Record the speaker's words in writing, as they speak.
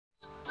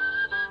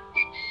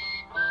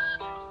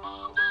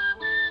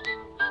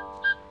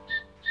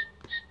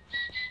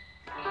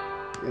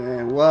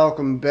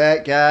welcome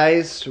back,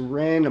 guys, to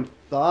Random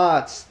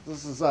Thoughts.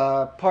 This is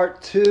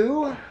part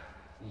 2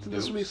 to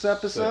this week's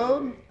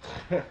episode.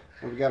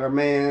 We got our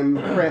man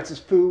Francis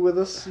Fu with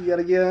us yet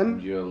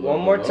again. One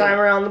more time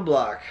around the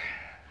block.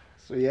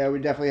 So yeah, we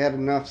definitely had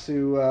enough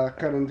to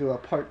cut into a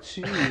part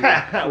 2. We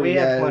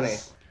had plenty.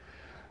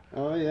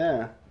 Oh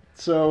yeah.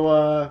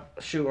 So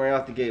shooting right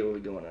off the gate, what are we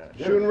doing at?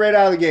 Shooting right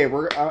out of the gate.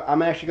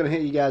 I'm actually going to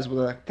hit you guys with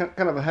a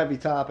kind of a heavy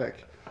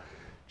topic.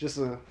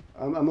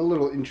 I'm a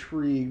little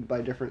intrigued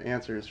by different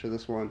answers for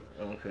this one.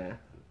 Okay.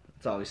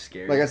 It's always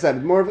scary. Like I said,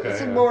 it's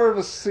more of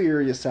a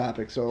serious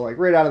topic. So like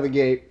right out of the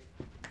gate,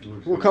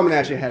 we're coming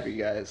at you heavy,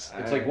 guys.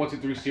 It's like 1, 2,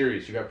 3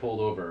 series. You got pulled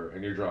over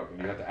and you're drunk and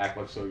you have to act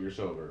like you're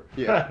sober.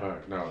 Yeah. All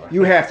right, no.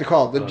 You have to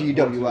call the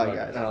DWI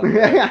guys.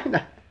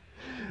 Okay.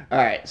 All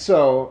right.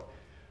 So,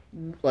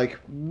 like,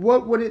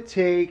 what would it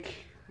take,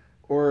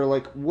 or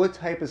like, what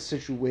type of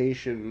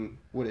situation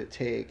would it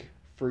take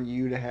for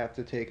you to have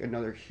to take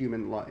another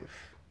human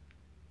life?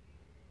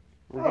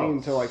 We're getting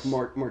into like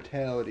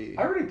mortality.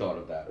 I already thought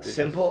of that.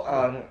 Simple?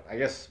 I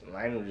guess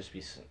mine would just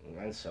be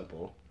mine's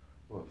simple.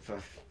 If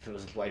it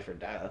was life or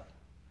death.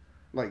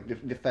 Like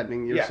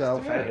defending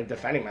yourself? Yeah,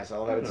 defending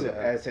myself.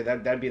 I'd say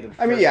that'd be the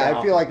I mean, yeah,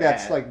 I feel like bat.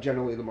 that's like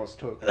generally the most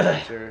token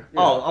answer.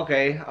 Yeah. Oh,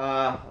 okay.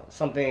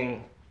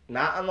 Something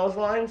not on those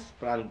lines,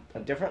 but on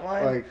a different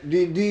line? Like, do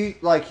you,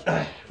 like,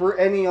 for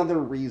any other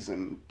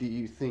reason, do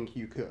you think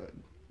you could?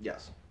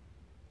 Yes.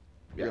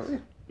 Really?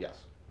 Yes.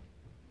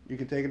 You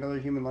could take another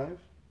human life?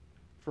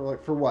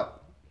 For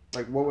what?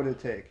 Like, what would it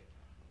take?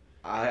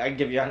 I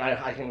give you.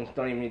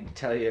 Don't even need to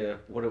tell you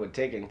what it would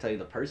take. I can tell you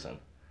the person.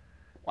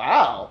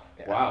 Wow.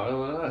 Yeah.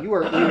 Wow. You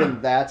are even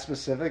that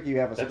specific? You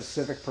have a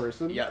specific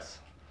person? Yes.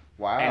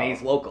 Wow. And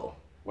he's local.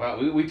 Wow,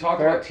 we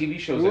talked about TV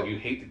shows that you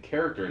hate the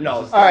character. No.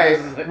 All right,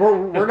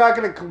 we're not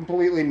going to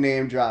completely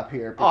name drop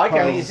here. Oh, I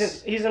can. He's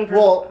in prison.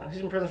 Well,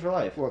 he's in prison for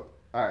life. Well,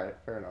 all right,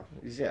 fair enough.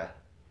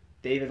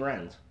 David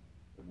Renz.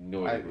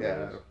 No idea who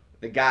that is.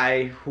 The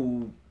guy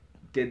who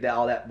did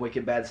all that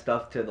wicked bad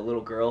stuff to the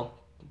little girl.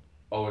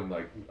 Oh, in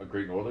like a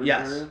Great Northern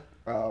Yes. area?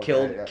 Oh,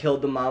 okay,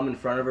 Killed the mom in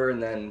front of her,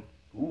 and then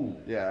Ooh.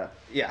 Yeah.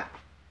 yeah,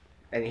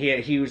 and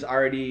he was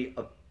already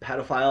a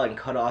pedophile and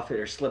cut off it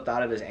or slipped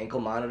out of his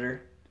ankle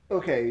monitor.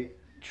 Okay,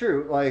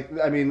 true. Like,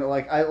 I mean,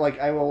 I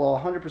will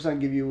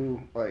 100% give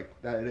you like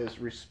that it is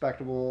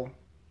respectable.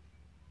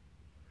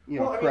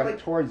 Credit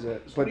towards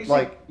it, but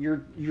like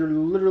you're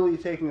literally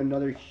taking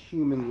another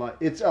human life.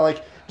 It's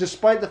like,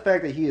 despite the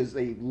fact that he is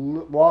a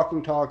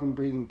walking, talking,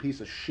 breathing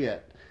piece of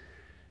shit,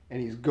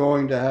 and he's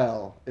going to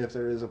hell if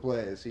there is a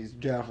place, he's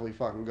definitely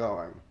fucking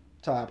going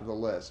top of the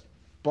list.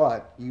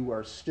 But you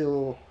are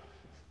still,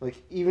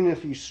 like, even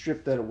if you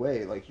strip that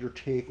away, like, you're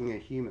taking a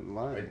human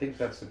life. I think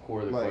that's the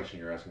core of the question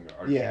you're asking.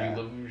 Can you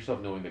live with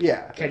yourself knowing that?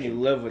 Yeah. Can you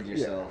live with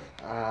yourself?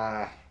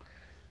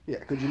 Yeah,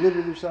 could you live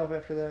with yourself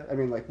after that? I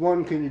mean, like,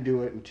 1, can you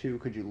do it? And 2,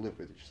 could you live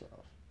with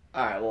yourself?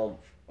 All right, well,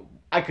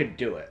 I could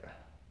do it.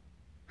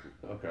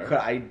 Okay.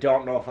 I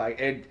don't know if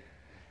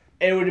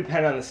it would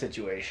depend on the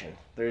situation.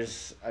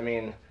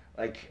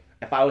 Like,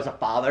 if I was a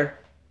father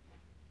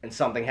and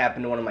something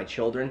happened to one of my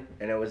children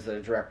and it was the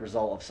direct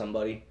result of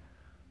somebody,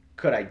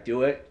 could I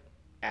do it?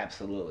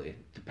 Absolutely.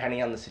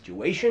 Depending on the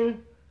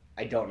situation,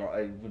 I don't know.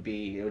 It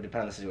would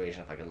depend on the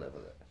situation if I could live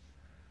with it.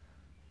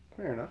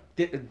 Fair enough.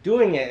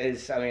 Doing it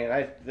is,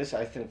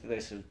 I think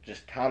this is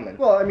just common.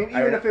 Well, I mean,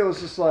 even if it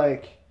was just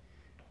like,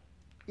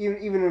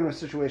 even in a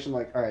situation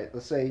like, all right,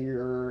 let's say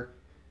you're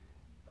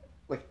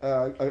like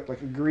a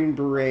Green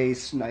Beret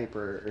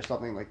sniper or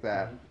something like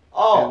that.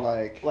 Oh, and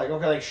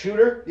like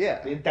shooter?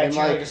 Yeah. That's and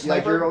like a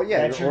sniper? You're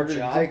your ordered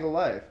job? to take a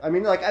life. I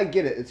mean, like, I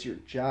get it, it's your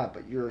job,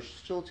 but you're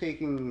still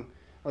taking,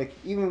 like,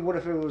 even what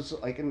if it was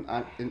like an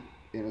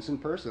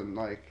innocent person,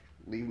 like,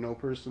 leave no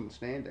person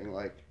standing,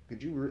 like,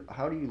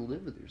 how do you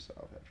live with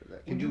yourself after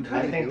that?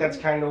 I think that's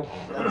kind of,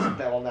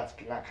 that's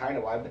not kind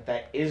of why, but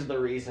that is the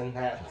reason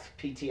that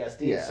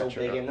PTSD is so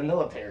big in the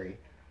military.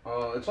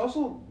 It's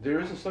also, there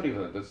is a study of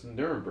that, that's the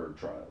Nuremberg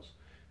trials.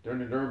 During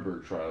the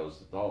Nuremberg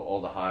trials, all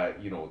the high,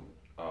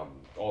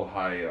 all the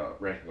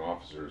high-ranking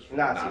officers for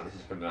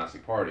the Nazi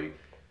Party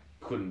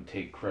couldn't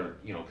take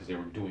credit, because they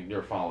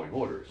were following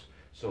orders.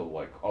 So,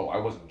 like, I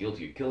wasn't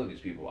guilty of killing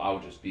these people. I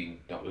was just doing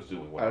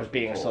what I was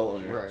being a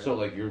soldier. Right. So,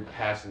 like, you're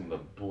passing the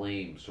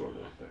blame sort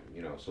of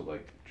thing, So,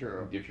 like,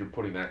 True. If you're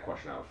putting that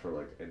question out for,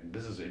 like, and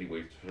this is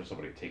anyway for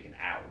somebody taken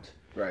out.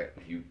 Right.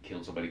 If you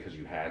killed somebody because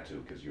you had to,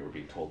 because you were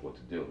being told what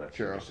to do, that's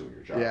True. pursuing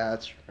your job. Yeah,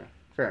 that's true.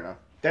 Fair enough.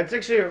 That's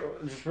actually,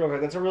 just real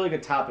quick, that's a really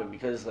good topic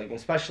because, like,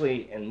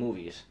 especially in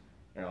movies,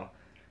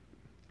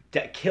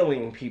 that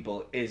killing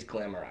people is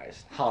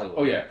glamorized. Hollywood.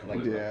 Oh, yeah.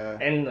 Like, Yeah.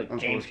 And, like,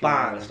 James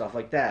Bond and stuff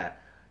like that.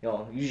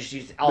 You just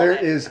use there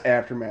is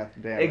aftermath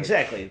damage.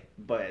 Exactly,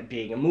 but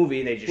being a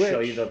movie, they just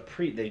show you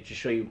they just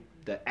show you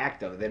the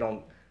act of it. They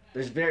don't.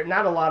 There's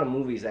not a lot of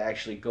movies that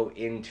actually go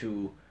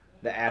into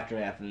the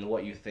aftermath and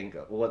what you think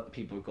of, what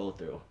people go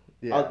through.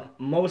 Yeah.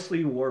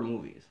 Mostly war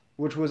movies.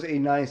 Which was a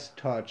nice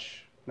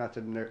touch, not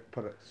to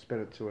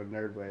spin it to a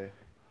nerd way.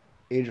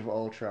 Age of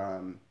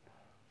Ultron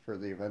for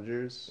the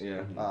Avengers.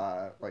 Yeah.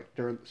 Like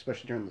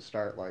especially during the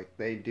start, like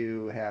they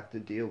do have to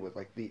deal with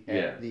like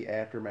the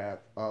aftermath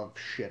of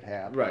shit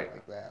happening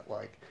like that.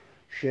 Like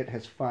shit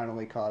has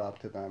finally caught up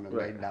to them, and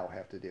they now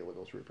have to deal with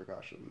those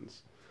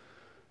repercussions.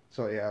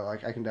 So yeah,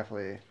 like I can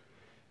definitely.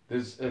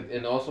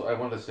 And also I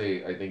want to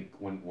say, I think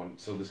when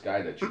so this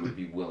guy that you would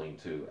be willing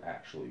to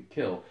actually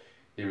kill,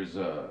 there's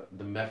the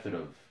method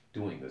of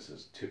doing this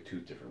is two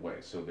different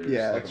ways. So there's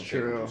that's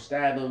true. Would you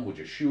stab him? Would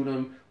you shoot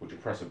him? Would you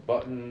press a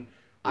button?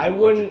 I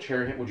wouldn't.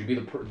 Would you be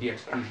the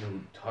executioner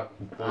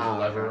who pulls a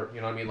lever?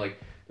 You know what I mean?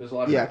 Like there's a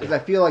lot of because I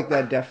feel like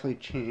that definitely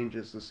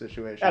changes the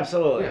situation.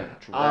 Absolutely.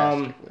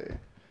 Drastically.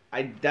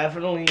 I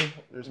definitely.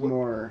 There's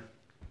more.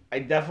 I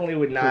definitely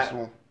would not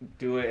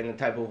do it in the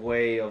type of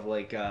way of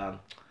like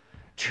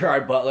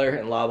Gerard Butler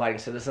in Law Abiding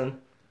Citizen.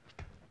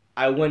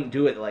 I wouldn't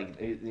do it like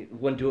that.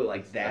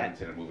 I haven't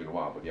seen a movie in a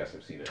while, but yes,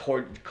 I've seen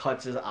it.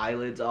 Cuts his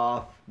eyelids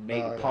off,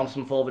 pumps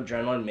him full of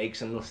adrenaline,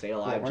 makes him stay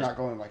alive. Yeah, we're not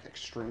going like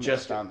extreme.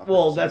 Just down the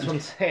well, that's what I'm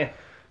saying.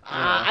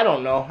 I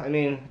don't know. I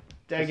mean,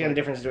 again,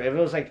 different situation. If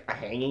it was like a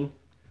hanging,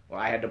 where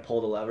I had to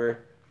pull the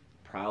lever,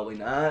 probably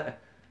not.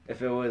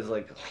 If it was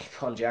like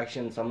lethal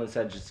injection, someone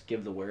said just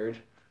give the word.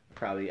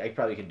 I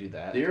probably could do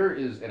that. There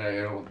is, and I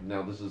don't.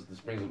 Now this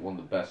brings up one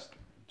of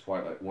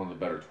the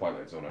better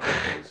Twilight Zone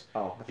episodes.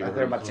 Oh, I thought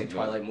they were about to say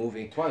Twilight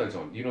movie. Twilight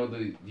Zone. You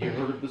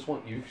heard of this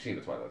one? You've seen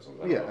the Twilight Zone.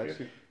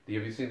 Have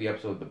you seen the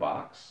episode The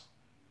Box?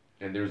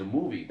 And there's a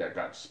movie that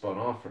got spun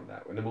off from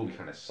that. And the movie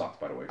kind of sucked,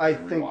 by the way. I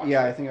think I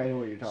know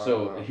what you're talking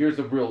about. So here's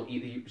the real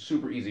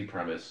super easy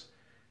premise.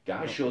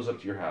 Guy shows up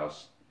to your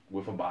house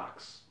with a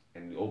box,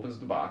 and he opens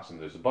the box,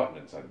 and there's a button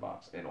inside the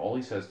box. And all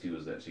he says to you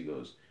is this. He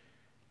goes,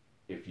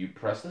 if you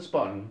press this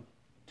button,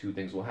 two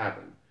things will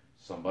happen.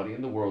 Somebody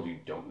in the world you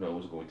don't know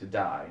is going to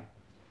die,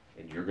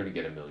 and you're going to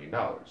get $1 million.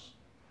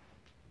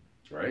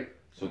 Right?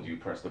 So do you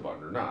press the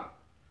button or not?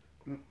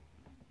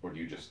 Or do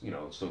you just,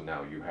 so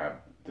now you have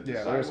to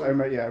decide. I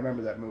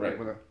remember that movie.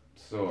 Right.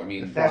 So, I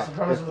mean... That's the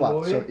premise of the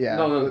movie? So, yeah.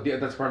 No,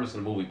 that's the premise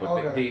of the movie,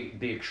 but they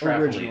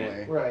extrapolate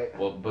it. Right.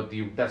 Well, but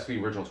that's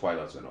the original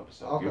Twilight Zone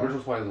episode. Okay. The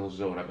original Twilight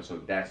Zone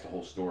episode, that's the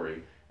whole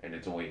story, and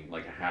it's only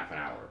like a half an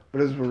hour.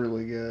 But it was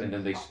really good. And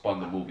then they spun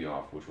the movie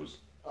off, which was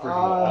freaking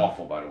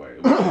awful, by the way.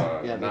 It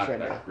was not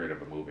that great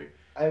of a movie.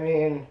 I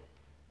mean,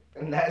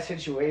 in that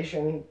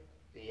situation,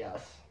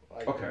 yes.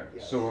 Okay,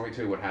 so let me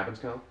tell you what happens,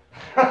 Cal.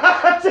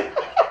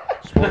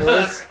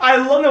 Spoilers. I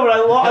love that,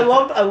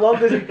 but I love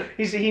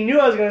this. He knew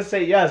I was gonna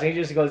say yes, and he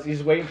just goes,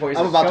 he's waiting for it.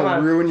 I'm about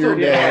to ruin your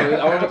day.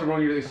 I'm about to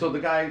ruin your day. So the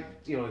guy,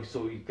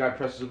 the guy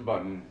presses a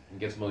button and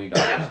gets $1 million,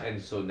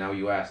 and so now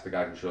you ask the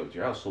guy who showed up to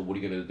your house, so what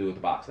are you gonna do with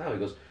the box now? He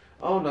goes,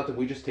 oh, nothing.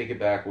 We just take it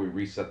back. We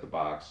reset the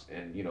box,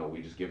 and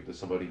we just give it to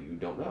somebody you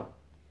don't know.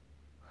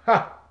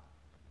 Ha.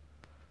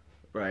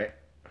 Right.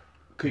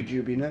 Could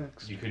you be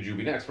next? Could you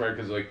be next, right?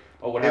 Because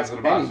what happens in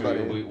the box?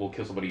 We'll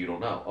kill somebody you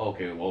don't know. Oh,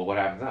 okay, well, what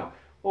happens now?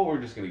 Well,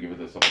 we're just going to give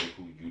it to somebody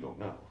who you don't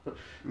know.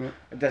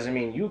 It doesn't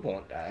mean you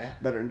won't die.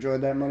 Better enjoy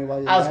that money while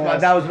you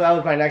that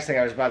was my next thing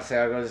I was about to say.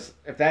 I goes,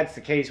 if that's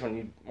the case,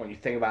 when you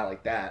think about it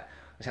like that,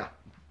 it's like,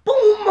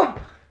 boom!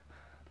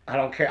 I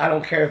don't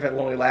care if it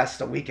only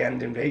lasts a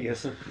weekend in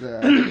Vegas.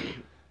 I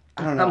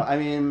don't know. I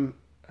mean,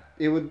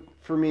 it would,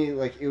 for me,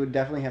 it would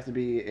definitely have to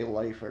be a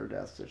life or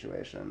death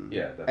situation.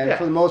 Yeah.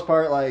 For the most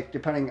part,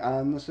 depending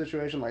on the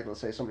situation, let's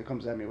say somebody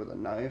comes at me with a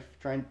knife,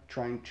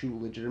 trying to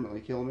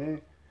legitimately kill me,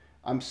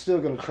 I'm still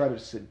going to try to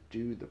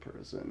subdue the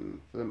person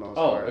for the most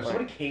part. Oh, if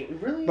somebody came...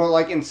 Really?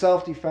 But, in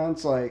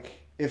self-defense,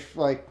 if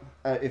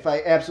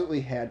I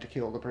absolutely had to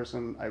kill the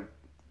person,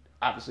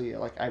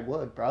 I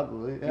would,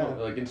 probably, yeah.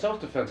 No, in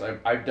self-defense,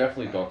 I've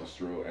definitely thought this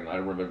through, and I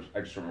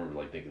just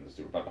remember, thinking this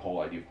through, about the whole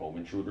idea of home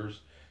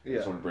intruders. Yeah.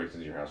 If someone breaks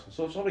into your house.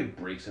 So if somebody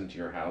breaks into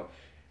your house,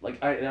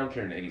 I don't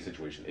care in any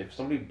situation, if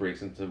somebody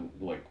breaks into,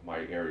 my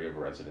area of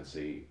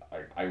residency,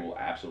 I will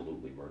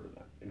absolutely murder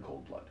them in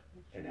cold blood.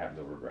 And have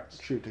no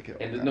regrets. Shoot to kill.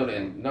 And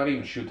not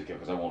even shoot to kill,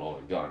 because I won't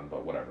own a gun,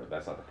 but whatever.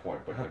 That's not the point.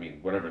 But I mean,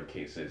 whatever the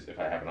case is, if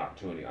I have an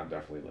opportunity, I'm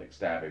definitely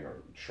stabbing or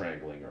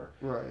strangling or.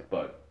 Right.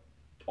 But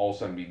all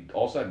said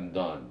and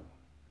done,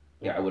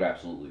 yeah, I would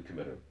absolutely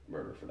commit a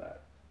murder for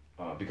that.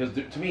 Because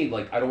to me,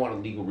 I don't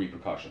want legal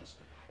repercussions.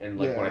 And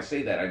when I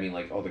say that, I mean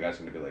the guy's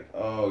gonna be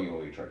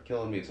you tried to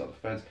kill me, it's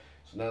self-defense.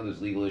 So now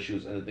there's legal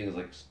issues, and the thing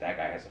is, that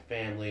guy has a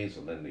family,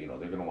 so then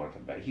they're gonna want to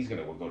come back. He's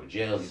gonna go to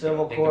jail. He's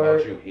gonna think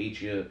about you, hate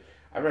you.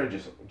 I'd rather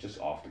just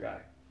off the guy.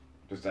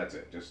 Just that's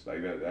it. Just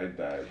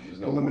there's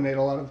no eliminate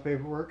a lot of the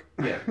paperwork.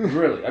 Yeah,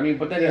 really. I mean,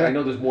 but then I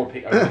know there's more.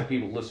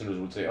 Listeners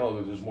would say,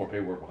 "Oh, there's more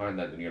paperwork behind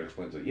that." Then you got to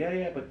explain it.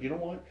 Yeah, but you know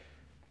what?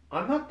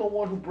 I'm not the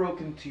one who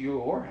broke into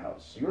your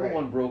house. You're the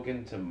one who broke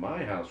into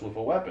my house with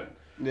a weapon.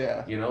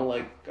 Yeah.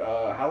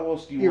 How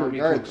else do you want me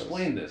to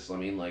explain this? I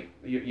mean,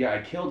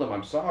 I killed him.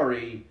 I'm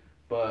sorry,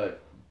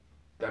 but.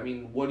 I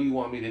mean, what do you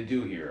want me to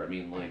do here? I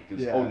mean,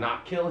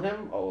 not kill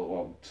him? Oh,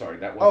 well, sorry,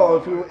 that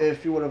wasn't...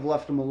 if you would have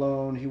left him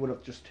alone, he would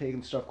have just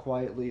taken stuff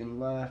quietly and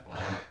left.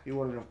 He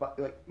wouldn't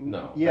have...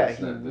 no. Yeah,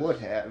 he would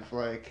have.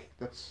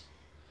 That's...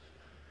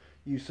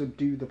 you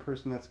subdue the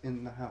person that's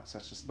in the house.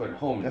 That's just. But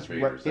home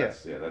invaders,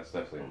 that's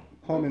definitely.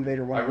 Home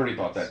invader. I've already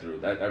thought that through.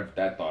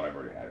 That thought I've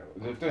already had.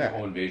 If there's a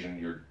home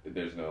invasion,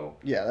 there's no.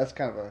 Yeah, that's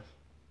kind of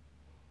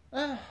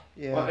a.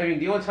 Yeah. Well, I mean,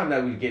 the only time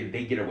that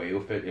they get away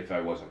with it if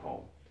I wasn't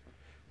home.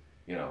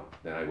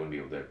 Then I wouldn't be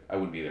able to. I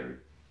wouldn't be there.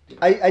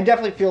 I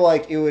definitely feel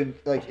like it would,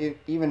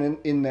 even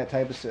in that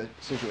type of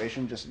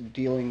situation, just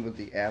dealing with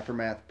the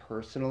aftermath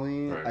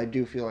personally, right. I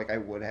do feel like I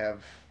would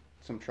have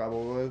some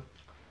trouble with.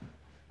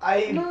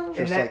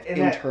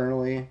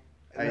 Internally.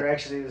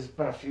 There's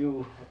been a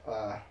few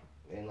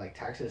in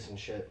Texas and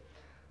shit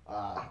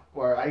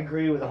where I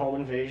agree with the home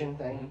invasion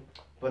thing,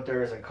 but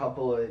there's a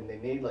couple and they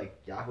made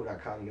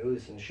Yahoo.com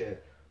news and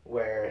shit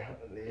where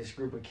this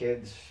group of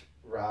kids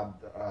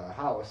robbed a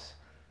house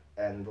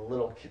and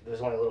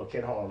there's only a little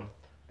kid home.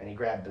 And he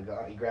grabbed the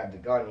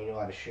gun. He knew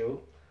how to shoot,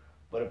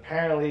 but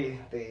apparently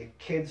the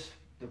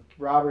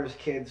robbers'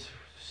 kids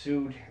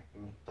sued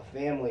the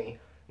family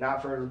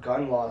not for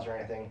gun laws or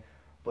anything,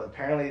 but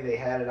apparently they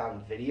had it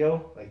on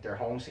video, their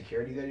home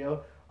security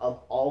video of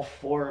all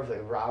 4 of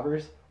the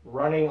robbers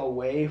running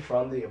away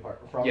from the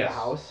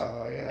house.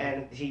 Oh yeah.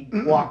 And he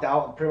walked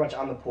out pretty much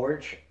on the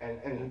porch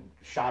and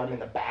shot him in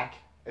the back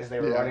as they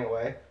were running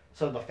away.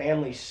 So the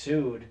family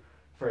sued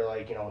for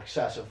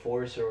excessive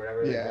force or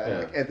whatever.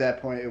 Yeah, at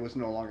that point it was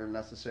no longer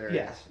necessary.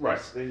 Yes,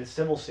 right. They did a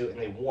civil suit and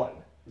they won.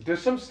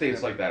 There's some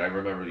states like that. I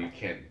remember you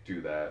can't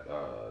do that.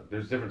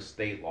 There's different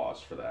state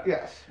laws for that.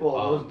 Yes.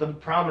 Well, the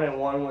prominent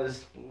one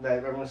was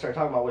that everyone started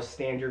talking about was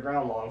stand your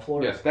ground law in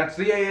Florida. Yes, that's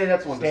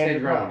one. Stand your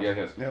ground. Yeah,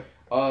 yes. Yep.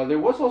 There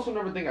was also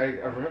another thing.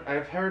 I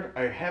have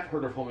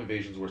heard of home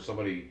invasions where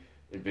somebody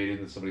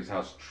invaded somebody's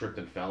house, tripped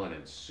and fell,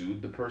 and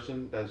sued the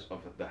person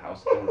of the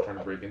house that they were trying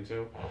to break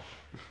into.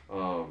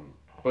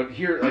 But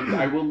here,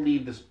 I will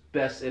leave this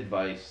best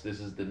advice. This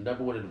is the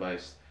number one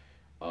advice.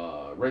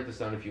 Write this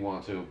down if you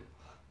want to.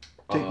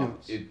 Take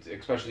notes.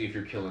 Especially if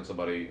you're killing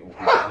somebody who's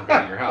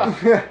invading your house.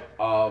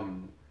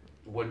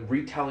 When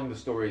retelling the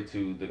story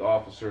to the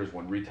officers,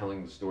 when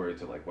retelling the story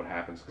to what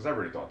happens, because I've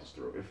already thought this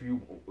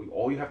through.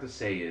 All you have to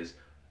say is,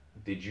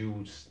 did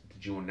you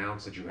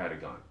announce that you had a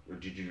gun, or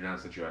did you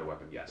announce that you had a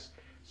weapon? Yes.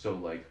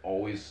 So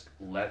always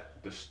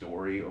let the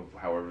story of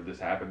however this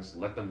happens,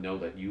 let them know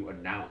that you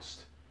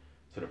announced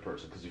to the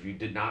person, because if you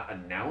did not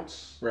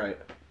announce to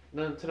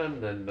them,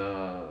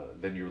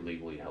 then you're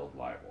legally held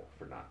liable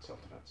for not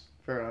self-defense.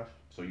 Fair enough.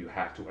 So you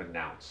have to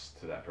announce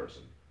to that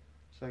person.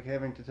 It's like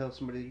having to tell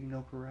somebody you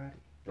know karate.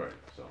 Right.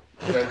 So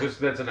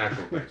that's an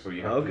actual thing. So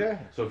you have to,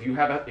 so if you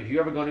have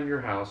a gun in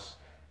your house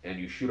and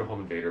you shoot a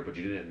home invader, but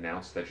you didn't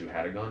announce that you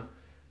had a gun,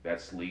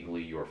 that's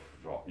legally you're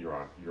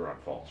on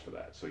false for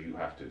that. So you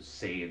have to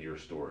say in your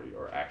story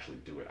or actually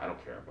do it. I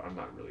don't care, but I'm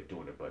not really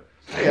doing it. But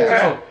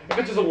if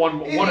it's just a one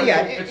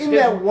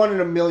that 1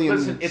 in a million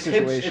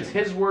situation. It's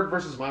his word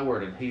versus my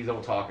word, and he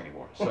don't talk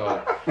anymore.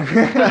 So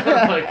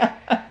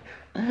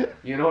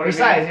you know what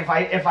Besides,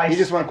 I mean? if I he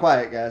just went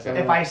quiet, guys.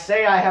 If I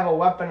say I have a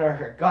weapon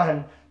or a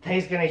gun,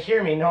 he's gonna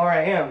hear me know where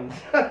I am.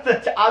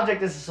 The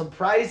object is to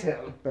surprise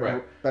him.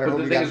 Right. But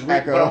the thing is,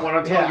 what I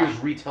want to tell you is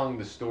retelling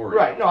the story.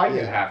 Right. No, I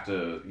get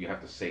it. You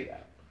have to say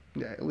that.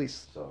 Yeah, at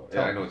least. So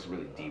I know it's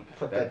really deep.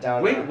 Put that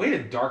down. Way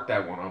to dark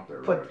that one up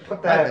there.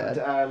 Put that.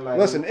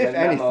 Listen, if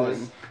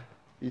anything,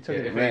 you took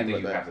it. If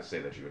anything, you have to say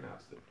that you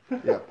announced it.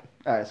 Yep.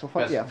 All right. So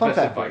fun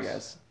fact for you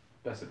guys.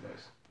 Best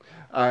advice.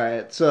 All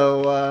right.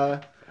 So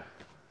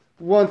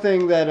one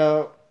thing that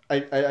I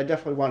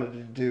definitely wanted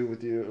to do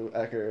with you,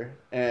 Ecker,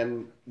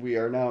 and we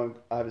are now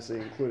obviously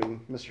including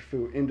Mr.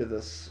 Fu into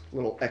this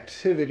little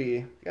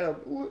activity.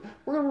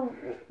 We're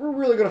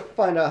really gonna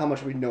find out how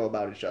much we know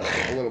about each other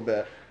a little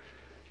bit.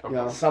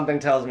 Okay. Something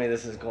tells me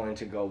this is going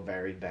to go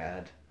very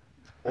bad.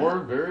 Or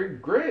very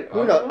great.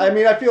 Who knows? I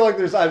mean, I feel like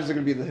there's obviously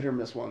going to be the hit or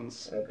miss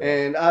ones.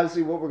 Okay. And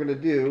obviously what we're going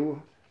to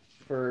do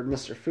for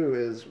Mr. Fu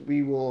is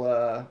we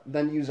will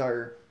then use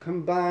our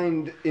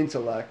combined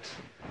intellect,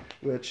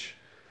 which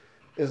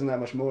isn't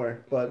that much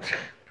more, but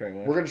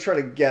we're going to try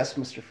to guess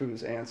Mr.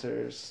 Fu's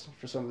answers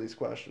for some of these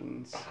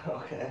questions.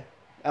 Okay.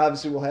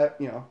 Obviously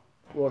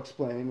we'll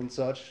explain and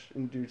such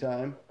in due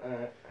time. All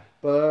right.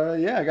 But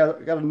yeah, I got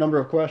a number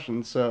of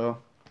questions, so...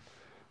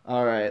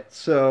 All right,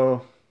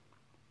 so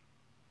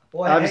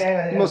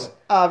the most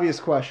obvious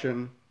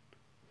question: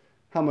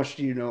 how much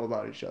do you know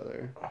about each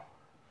other?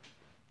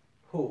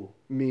 Who?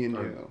 Me and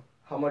you.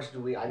 How much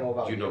do I know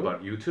about you? Do you know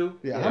about you two?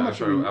 Yeah. How much?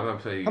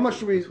 How much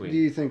do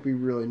you think we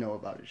really know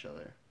about each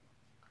other?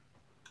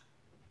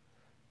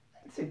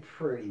 I'd say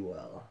pretty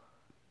well.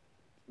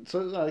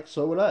 So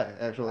would I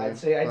actually. I'd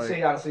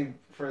say honestly,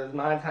 for the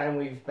amount of time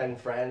we've been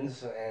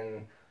friends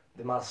and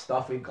the amount of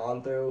stuff we've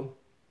gone through.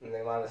 And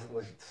the amount of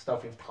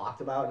stuff we've talked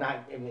about,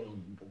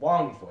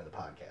 long before the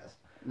podcast.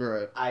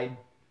 Right. I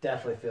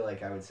definitely feel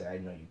like I would say I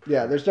know you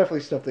Yeah, there's definitely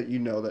stuff that you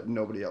know that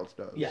nobody else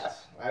does.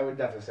 Yes, I would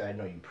definitely say I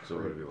know you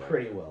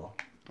pretty well.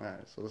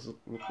 Alright, so this will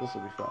be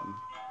fun.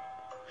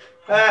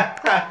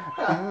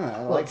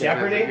 I like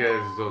Jeopardy?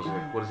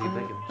 What is he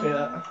thinking?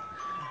 Yeah.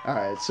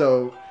 Alright,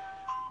 so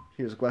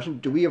here's a question.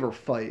 Do we ever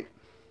fight?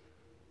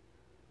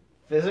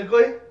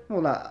 Physically?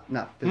 Well,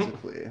 not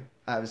physically,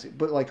 obviously,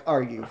 but like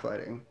argue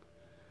fighting.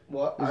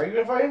 What?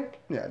 Arguing fighting?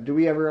 Yeah. Do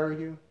we ever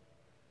argue?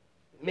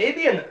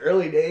 Maybe in the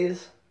early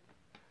days.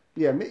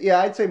 Yeah,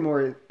 I'd say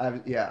more.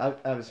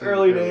 Obviously.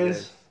 Early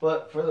days,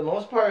 but for the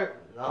most part,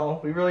 no.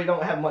 We really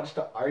don't have much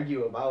to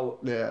argue about.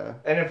 Yeah.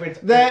 And if it's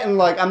that, and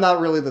like, I'm not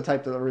really the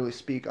type to really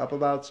speak up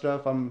about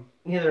stuff. I'm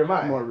neither am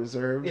I. more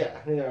reserved. Yeah,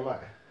 neither am I.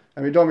 I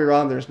mean, don't be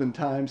wrong. There's been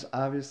times,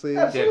 obviously.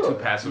 Absolutely. Yeah,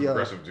 two passive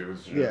aggressive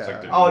dudes. Yeah. It's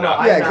like Oh, no,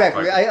 Yeah,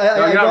 exactly.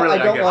 I don't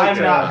like I'm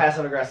to, not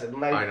passive aggressive.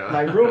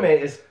 My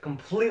roommate is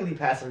completely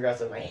passive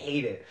aggressive. I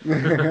hate it.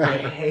 I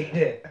hate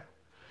it.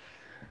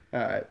 All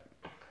right,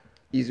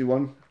 easy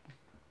one.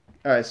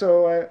 All right,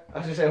 so I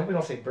was gonna say, I hope we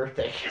don't say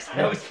birthday because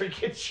I always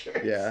forget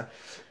yours. yeah.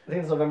 I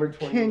think it's November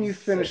 20th. Can you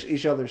finish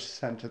each other's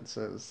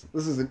sentences?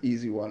 This is an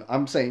easy one.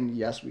 I'm saying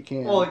yes, we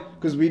can. Well,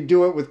 because we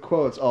do it with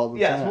quotes all the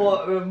time. Yes,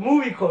 well,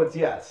 movie quotes,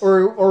 yes.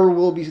 Or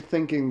we'll be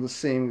thinking the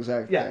same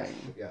exact yes,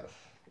 thing. yes.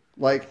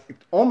 Like,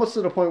 almost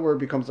to the point where it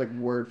becomes like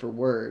word for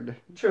word.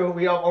 True,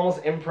 we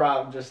almost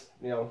improv just,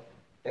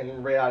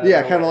 and right out of Yeah,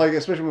 nowhere. kind of like,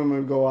 especially when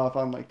we go off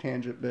on like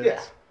tangent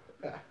bits.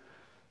 Yeah.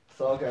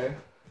 So, okay.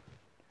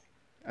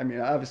 I mean,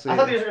 obviously. I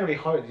thought these were going to be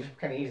hard. These were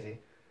kind of easy.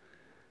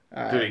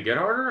 Did it get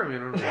harder? I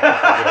mean, a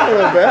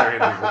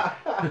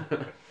little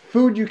bit.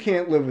 Food you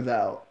can't live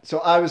without. So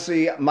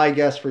obviously, my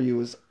guess for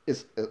you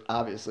is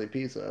obviously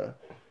pizza.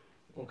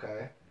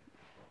 Okay.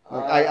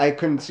 Like, I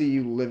couldn't see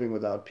you living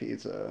without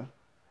pizza.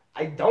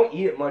 I don't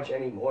eat it much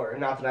anymore.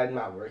 Not that I'm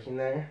not working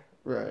there.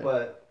 Right.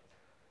 But,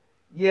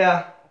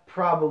 yeah,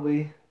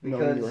 probably. Because,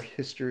 knowing your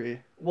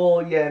history.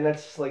 Well, yeah, and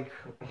that's like,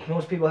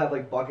 most people have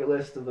like bucket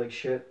lists of like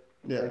shit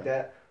Yeah. like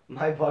that.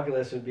 My bucket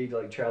list would be to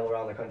like travel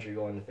around the country,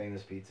 going to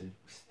famous pizza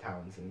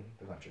towns in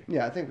the country.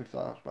 Yeah, I think we've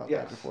thought about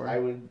that before. I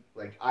would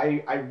like.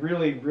 I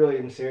really, really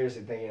am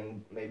seriously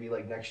thinking maybe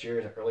like next year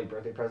as an early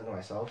birthday present to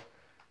myself,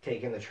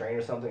 taking the train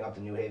or something up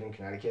to New Haven,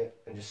 Connecticut,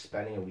 and just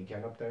spending a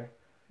weekend up there.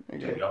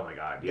 Oh my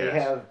god! They Yes.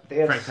 have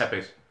Frank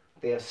Pepe's.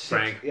 They have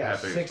Frank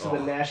Pepe's. six of the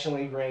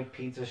nationally ranked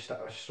pizza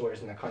stores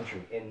in the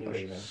country in New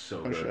Haven. So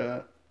Oh, good.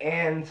 shit.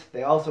 And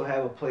they also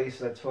have a place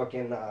that's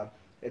fucking.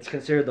 It's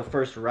considered the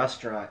first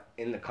restaurant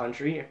in the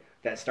country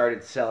that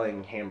started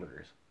selling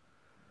hamburgers.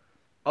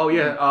 Oh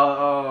yeah,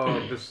 I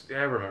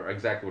remember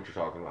exactly what you're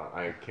talking about.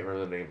 I can't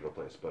remember the name of the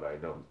place, but I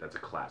know that's a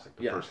classic.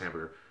 The first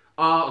hamburger.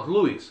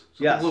 Louis.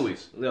 Yes.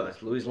 Louis.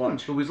 Yes, Louis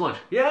Lunch. Louis Lunch.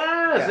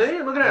 Yes. Yes. See,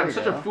 look at that. I'm you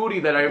such go. a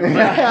foodie that I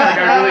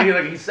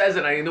really he says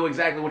it. I know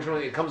exactly which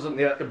one it comes in.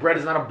 The bread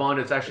is not a bun.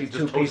 It's actually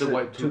just toasted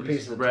white two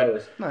pieces of bread.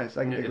 toast. Nice,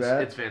 I can dig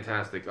that. It's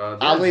fantastic.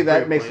 Oddly,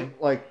 that makes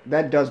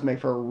that does make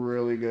for a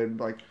really good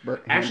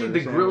Actually, they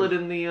hamburger grill it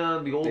sandwich.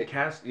 in the old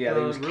cast. Yeah,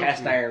 they use roasting.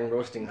 cast iron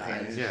roasting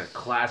pans. Yeah,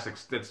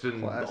 classics. That's been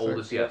Classic. the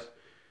oldest. Yes.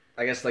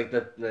 I guess like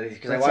because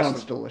That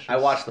sounds delicious. I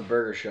watched the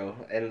burger show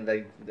and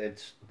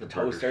it's the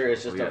toaster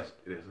is just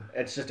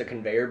it's just a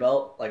conveyor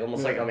belt like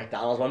almost like a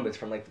McDonald's one, but it's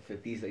from like the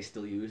 50s. They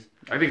still use.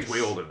 I think it's way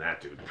older than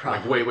that, dude.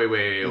 Probably. Like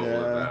way older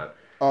than that.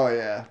 Oh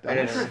yeah, And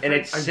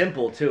it's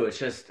simple too. It's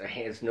just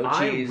it's no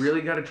cheese. I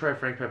really got to try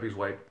Frank Pepe's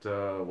white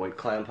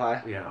clam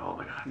pie. Yeah. Oh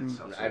my god, that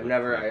sounds so I've good.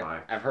 never Clam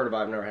pie. I've heard about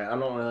it. I've never had. I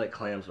don't really like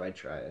clams, but I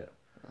try it.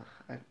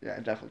 I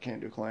definitely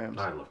can't do clams.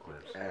 I love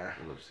clams. Yeah.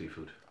 I love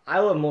seafood. I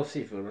love most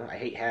seafood. I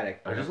hate haddock.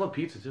 I just love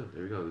pizza too.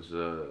 There we go.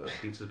 There's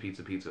pizza.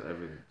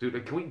 Everything.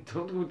 Dude, can we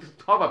talk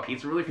about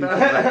pizza really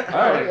fast? All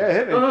right, yeah,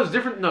 hit me. No, it's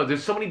different. No,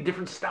 there's so many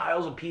different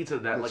styles of pizza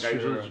that That's I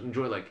true. just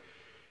enjoy. Like,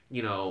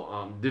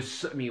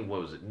 this. I mean,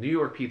 what was it? New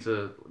York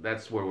pizza.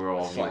 That's where we're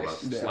all Slice.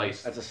 about. Yeah.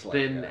 Slice. That's a slice,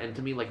 Thin, yeah. and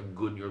to me, like a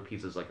good New York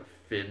pizza is like a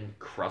thin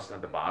crust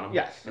at the bottom.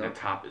 Yes. And the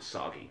top is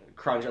soggy.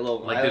 Crunch a little.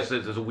 Like there's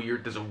a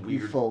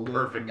weird fold it.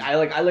 perfect. I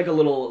like a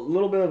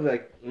little bit of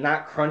like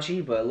not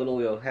crunchy, but a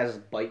little has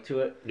bite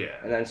to it. Yeah.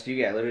 And then so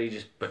you literally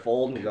just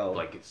fold and go.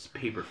 Like it's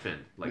paper thin.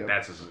 Like Yep.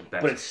 that's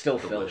but it's still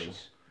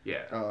delicious. filling.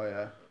 Yeah. Oh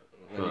yeah.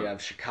 Then you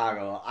have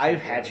Chicago.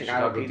 I've had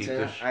Chicago deep pizza.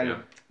 dish, yeah.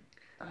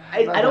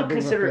 I don't big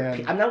of a consider it.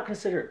 fan. I'm not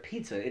consider it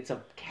pizza. It's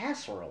a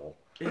casserole.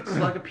 It's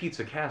like a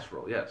pizza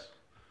casserole, yes.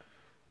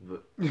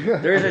 But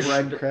There's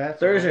Bread crust.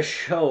 there's a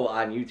show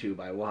on YouTube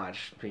I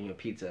watched. Speaking of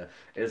pizza,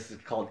 it's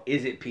called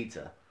Is It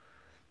Pizza?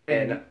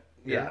 And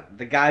yeah,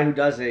 the guy who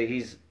does it,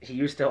 he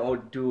used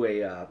to do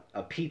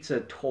a pizza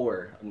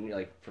tour,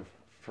 like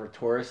for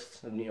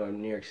tourists in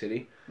New York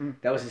City.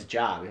 That was his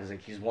job. He was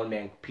like he's one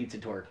man pizza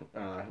tour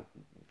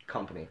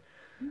company.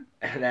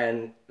 And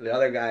then the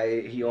other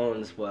guy, he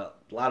owns what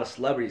a lot of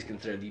celebrities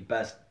consider the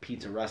best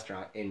pizza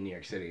restaurant in New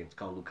York City. It's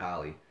called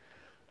Lucali.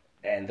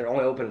 And they're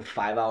only open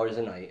 5 hours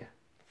a night,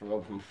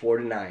 from 4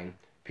 to 9.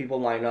 People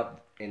line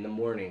up in the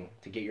morning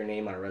to get your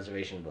name on a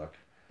reservation book.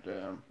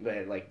 Damn.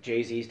 But like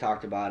Jay-Z's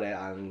talked about it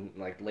on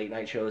like late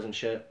night shows and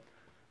shit.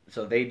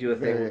 So they do a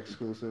Very thing.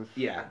 exclusive.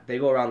 Yeah, they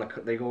go around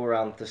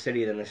the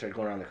city, then they start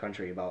going around the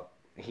country about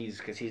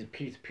because he's a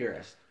pizza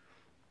purist.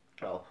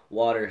 Oh,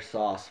 water,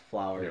 sauce,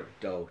 flour,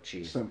 dough,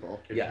 cheese. Simple.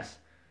 Yes.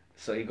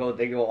 So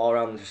they go all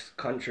around this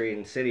country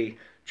and city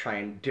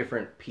trying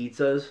different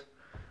pizzas.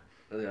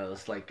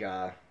 It's like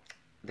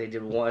they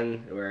did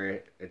one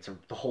where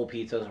the whole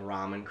pizza is a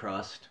ramen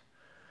crust.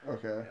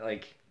 Okay.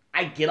 Like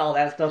I get all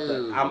that stuff,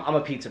 but I'm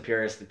a pizza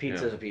purist. The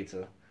pizza is a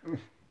pizza.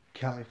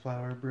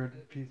 Cauliflower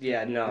bread pizza.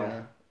 Yeah, no.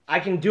 Yeah. I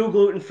can do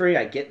gluten-free,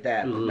 I get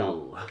that, but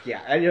no.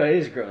 Yeah, I know it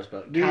is gross,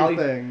 but... Do your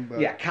thing, but...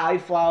 Yeah,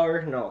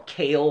 cauliflower, no.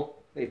 Kale.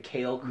 They have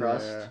kale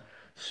crust.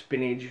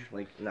 Spinach,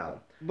 like, no.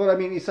 But, I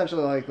mean,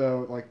 essentially, like,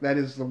 though, like, that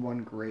is the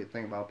one great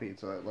thing about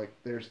pizza. Like,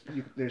 there's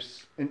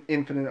an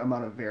infinite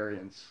amount of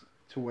variance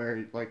to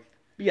where, like...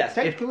 Yes.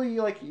 Technically,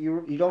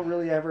 you don't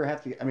really ever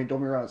have to... I mean,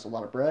 don't be wrong, it's a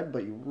lot of bread,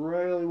 but you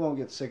really won't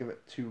get sick of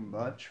it too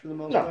much for the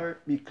most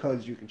part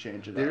because you can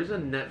change it There's a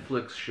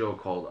Netflix show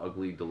called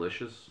Ugly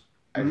Delicious.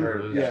 I've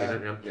heard of it.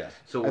 Yeah. Yes.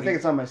 So I think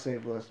it's on my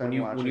save list. When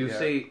you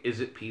say,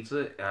 is it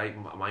pizza?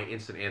 My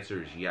instant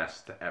answer is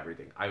yes to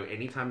everything.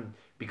 Anytime,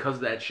 because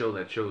that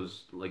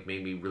shows, like,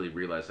 made me really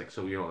realize, like,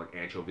 so, you know, like,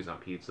 anchovies on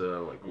pizza,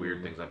 like,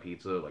 weird things on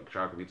pizza, like,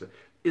 chocolate pizza.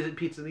 Is it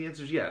pizza? The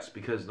answer is yes,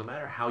 because no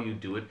matter how you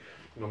do it,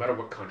 no matter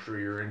what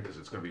country you're in, because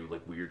it's going to be,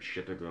 like, weird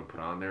shit they're going to put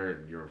on there,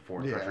 and you're in a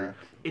foreign country,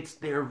 it's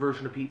their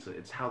version of pizza.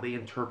 It's how they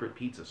interpret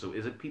pizza. So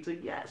is it pizza?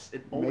 Yes.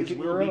 It always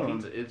will be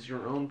pizza. It's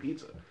your own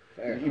pizza.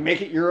 Fair. You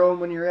make it your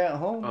own when you're at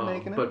home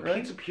making it, but right?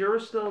 pizza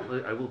purists, though,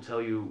 I will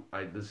tell you,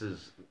 this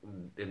is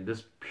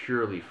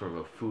purely from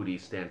a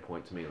foodie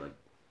standpoint to me. Like,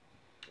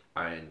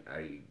 I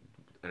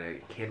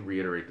can't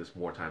reiterate this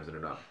more times than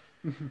enough.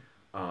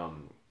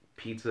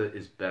 Pizza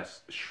is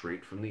best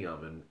straight from the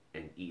oven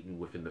and eaten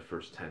within the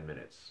first 10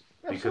 minutes.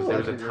 Because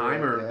there's a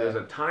timer, there's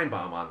a time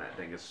bomb on that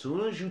thing. As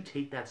soon as you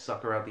take that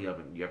sucker out the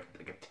oven, you have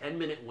like a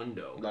 10-minute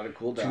window. Let it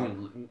cool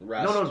down.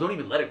 No, don't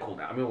even let it cool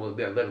down. I mean,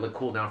 let it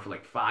cool down for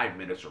like 5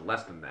 minutes or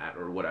less than that,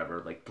 or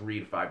whatever, like 3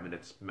 to 5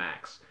 minutes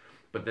max.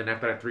 But then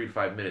after that 3 to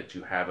 5 minutes,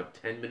 you have a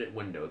 10-minute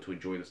window to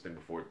enjoy this thing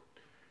before.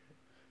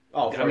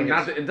 I mean,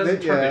 it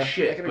doesn't turn to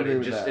shit, but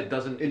it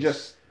doesn't.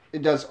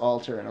 It does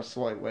alter in a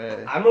slight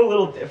way. I'm a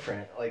little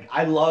different. Like,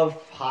 I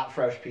love hot,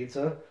 fresh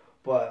pizza.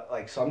 But,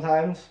 like,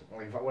 sometimes,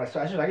 like,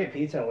 especially if I get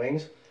pizza and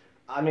wings,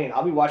 I mean,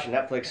 I'll be watching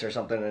Netflix or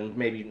something and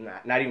maybe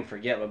not even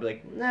forget. But I'll be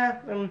like, nah,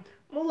 I'm going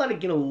to let it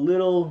get a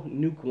little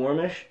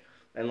lukewarmish.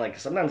 And, like,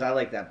 sometimes I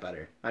like that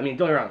better. I mean,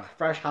 don't get me wrong,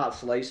 fresh, hot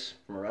slice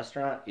from a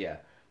restaurant, yeah.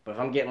 But if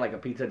I'm getting, like, a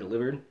pizza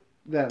delivered...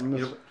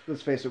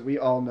 Let's face it, we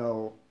all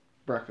know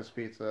breakfast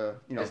pizza.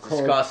 You know, it's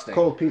disgusting.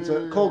 Cold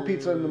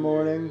pizza in the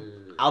morning.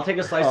 I'll take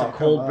a slice of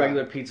cold,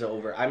 regular pizza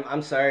over.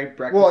 I'm sorry,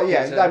 breakfast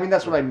pizza. Well, I mean,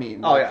 that's what I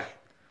mean. Oh, yeah.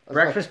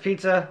 Breakfast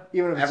pizza,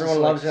 even if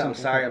everyone loves it. I'm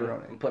sorry,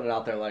 I'm putting it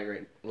out there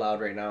loud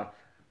right now.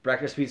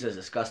 Breakfast pizza is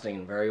disgusting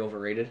and very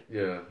overrated.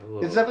 Yeah,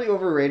 it's definitely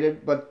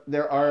overrated, but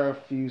there are a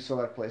few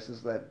select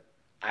places that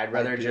I'd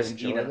rather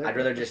just eat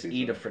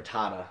a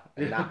frittata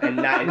and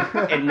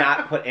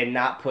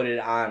not put it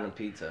on a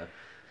pizza.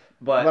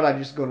 But I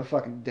just go to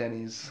fucking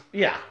Denny's.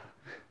 Yeah.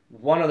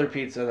 One other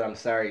pizza that I'm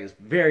sorry is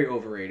very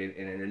overrated,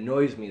 and it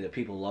annoys me that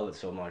people love it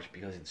so much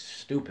because it's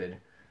stupid.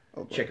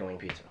 Chicken wing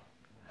pizza.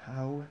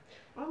 How?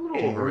 A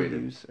little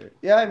overrated.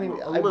 Yeah, I mean,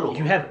 a little.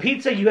 You have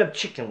pizza, you have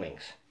chicken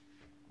wings.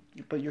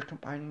 But you're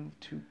combining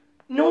two.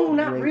 No,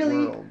 not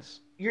really.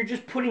 Worlds. You're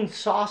just putting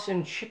sauce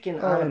and chicken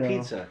on a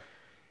pizza.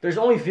 There's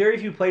only very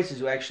few places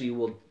who actually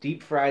will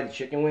deep fry the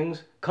chicken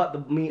wings, cut the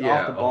meat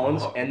off the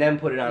bones, and then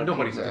put it on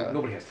pizza.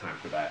 Nobody has time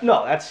for that.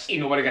 No, that's... Ain't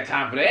nobody got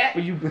time for that.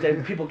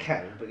 But people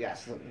can. But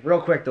yes,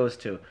 real quick, those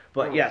two.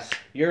 But yes,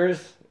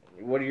 yours,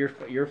 what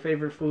are your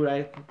favorite food,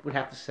 I would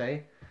have to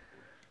say?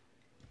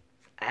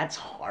 That's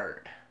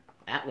hard.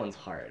 That one's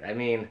hard. I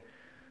mean,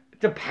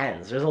 it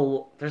depends. There's a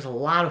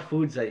lot of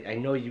foods that I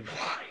know you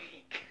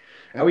like.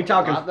 Are we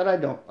talking... A lot that I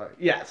don't like.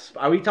 Yes.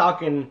 Are we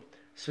talking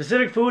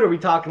specific food, or are we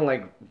talking,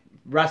 like,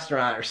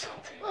 restaurant or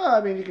something? Well,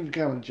 I mean, you can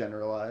kind of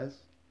generalize.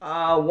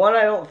 One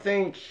I don't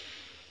think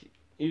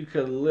you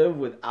could live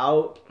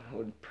without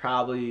would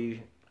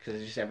probably,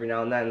 because just every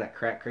now and then that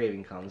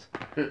craving comes,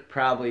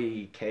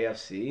 probably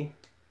KFC.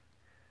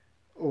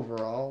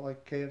 Overall,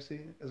 like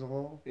KFC as a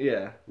whole?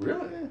 Yeah.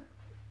 Really? Yeah.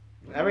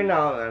 Every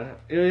now and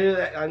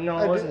then.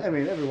 I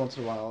mean, every once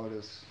in a while it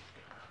is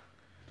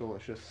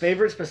delicious.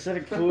 Favorite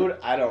specific food?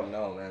 I don't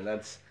know, man.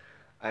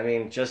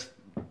 Just...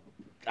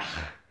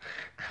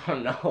 I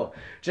don't know.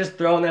 Just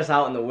throwing this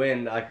out in the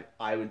wind,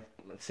 I would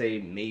say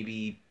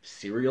maybe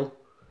cereal.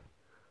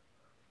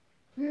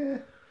 Yeah.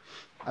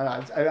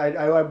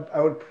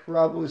 I would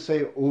probably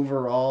say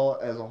overall,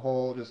 as a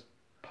whole, just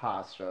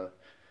pasta.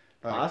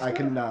 Pasta? I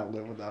cannot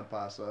live without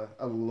pasta.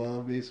 I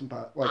love me some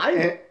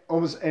pasta.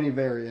 Almost any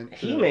variant.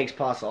 He makes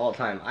pasta all the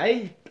time.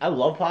 I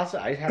love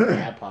pasta. I haven't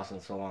had pasta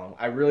in so long.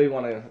 I really I'm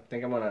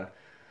going to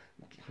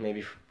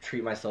maybe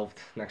treat myself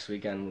next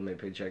weekend with my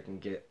paycheck and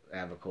get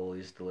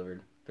Avicoli's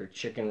delivered. They're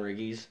chicken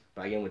riggies,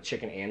 but again with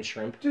chicken and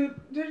shrimp. Dude,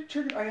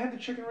 I had the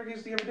chicken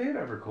riggies the other day at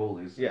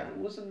Avicoli's. Yeah.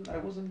 I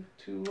wasn't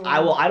too...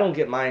 I don't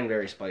get mine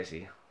very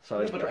spicy.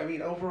 So but I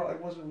mean, overall, I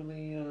wasn't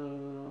really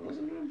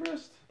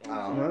impressed.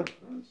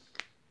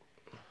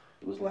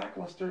 It was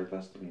lackluster at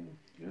best. I mean,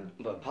 yeah.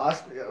 But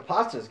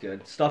pasta's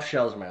good. Stuffed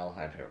shells are my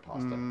all-time favorite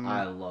pasta.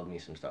 I love me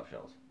some stuffed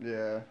shells.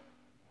 Yeah.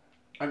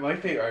 My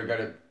favorite. I got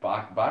it.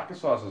 Vodka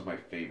sauce is my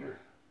favorite.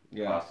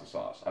 Yeah. Pasta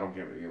sauce. I don't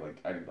give it.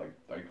 I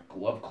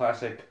love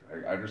classic.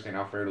 I understand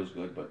Alfredo's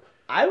good, but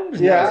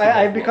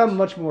I've become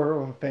much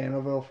more of a fan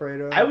of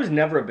Alfredo. I was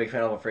never a big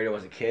fan of Alfredo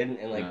as a kid,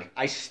 and like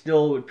I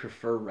still would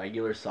prefer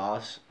regular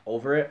sauce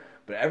over it.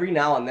 But every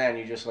now and then,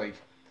 you just like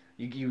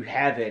you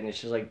have it, and it's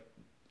just like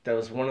that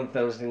was one of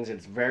those things.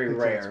 It's very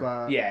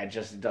rare. Yeah, it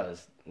just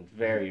does. It's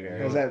very, very.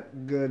 It has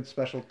that good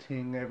special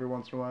ting every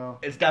once in a while.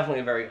 It's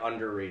definitely a very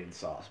underrated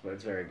sauce, but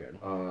it's very good.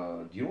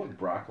 Do you know what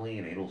broccoli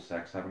and anal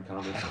sex have in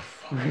common?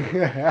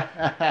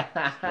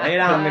 Lay it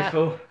on me,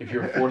 fool. If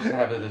you're forced to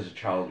have it as a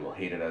child, you'll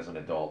hate it as an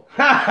adult.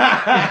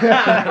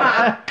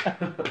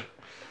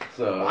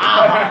 So,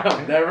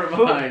 never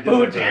mind.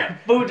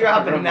 Food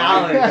dropping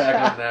knowledge.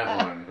 Back on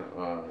that one.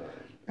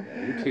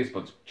 Your taste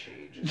buds change.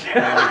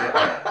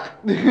 I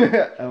forgot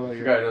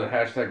the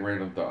hashtag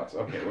random thoughts.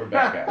 Okay, we're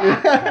back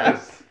at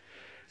it.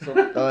 So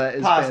that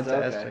is pasta,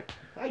 fantastic.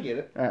 Okay. I get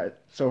it. All right,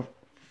 so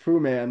Fu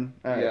Man.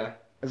 Yeah.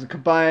 As a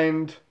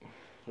combined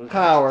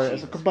power,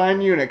 as a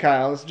combined unit,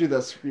 Kyle. Let's do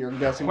this. You're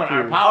guessing when food.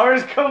 our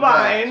powers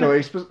combine.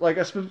 So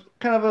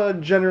kind of a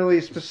generally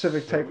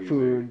specific type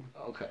food.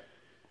 Okay.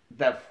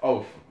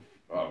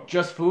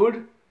 Just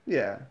food?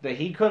 Yeah. That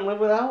he couldn't live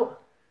without?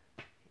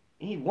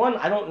 I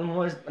don't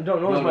know as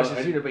much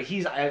as you do, but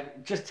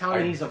just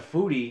telling he's a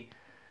foodie.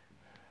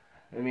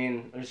 I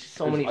mean, there's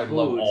so many foods. I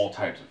love all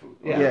types of food.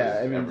 Yeah,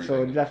 I mean,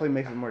 so it definitely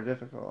makes it more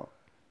difficult.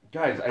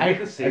 Guys, I hate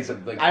to say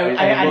something.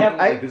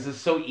 Like, this is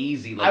so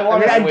easy. Like,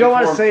 I don't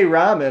want to say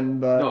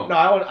ramen, but no,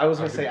 I was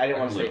gonna say I didn't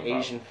want to say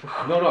Asian food.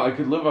 No, I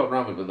could live without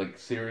ramen, but like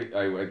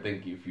I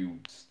think if you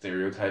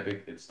stereotype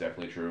it, it's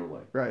definitely true.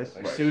 Like rice,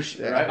 like sushi.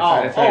 Yeah.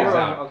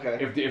 Right?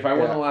 Okay. If I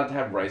wasn't allowed to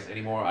have rice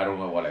anymore, I don't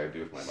know what I would do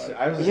with my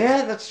life.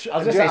 That's true. I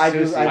was gonna say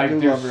sushi. I do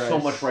love rice. So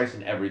much rice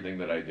in everything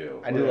that I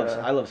do. I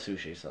love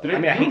sushi. So do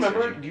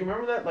you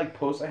remember that like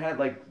post I had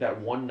like that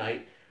one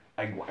night?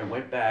 I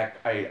went back.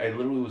 I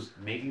literally was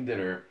making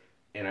dinner.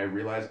 And I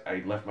realized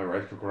I left my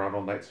rice cooker on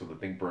all night, so the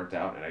thing burnt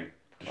out, and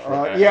you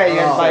had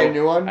to buy a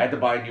new one? I had to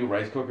buy a new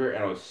rice cooker,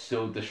 and I was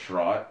so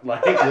distraught.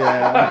 Like,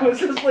 I was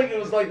just like, it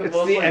was like it's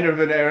the end of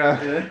an era.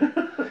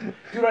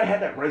 Dude, I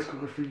had that rice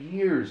cooker for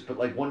years, but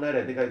like one night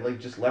I think I like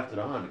just left it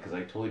on because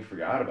I totally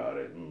forgot about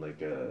it, and like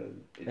it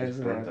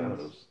just burnt out.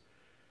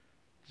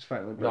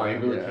 No, you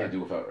really can't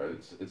do without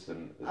rice.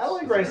 I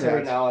like rice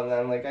every now and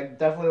then. Like I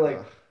definitely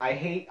like.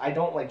 I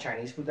don't like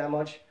Chinese food that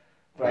much.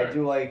 But I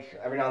do like,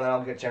 every now and then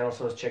I'll get General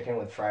Tso's chicken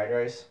with fried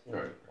rice.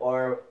 Right.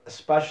 Or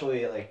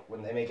especially like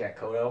when they make it at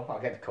Kodo,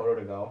 I'll get the Kodo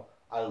to go.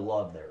 I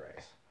love their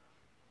rice.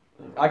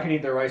 I could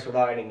eat their rice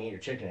without any meat or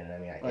chicken in it. I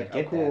mean, I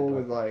get I'm cool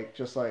with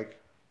just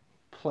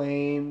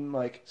plain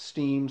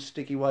steamed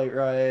sticky white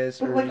rice,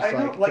 but or I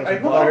know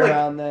butter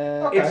on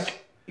that. Okay.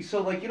 It's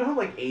so you know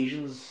how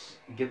Asians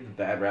get the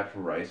bad rap for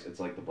rice? It's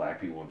like the black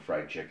people and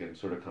fried chicken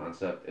sort of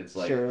concept. It's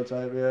like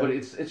stereotype, yeah. But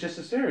it's just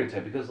a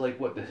stereotype because the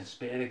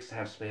Hispanics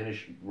have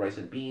Spanish rice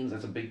and beans.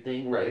 That's a big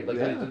thing, right? Like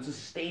it's a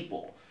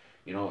staple.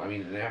 You know, I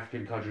mean, in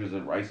African countries,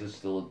 the rice is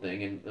still a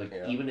thing, and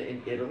even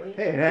in Italy,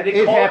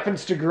 it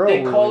happens to grow.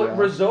 They call it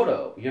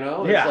risotto. You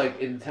know, it's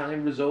like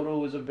Italian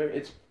risotto is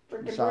it's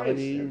freaking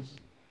rice.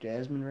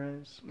 Jasmine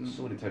rice.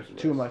 So many types of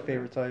rice. Two of my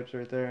favorite types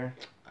right there.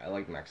 I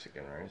like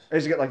Mexican rice. I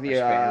used to get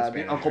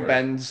the Uncle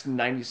Ben's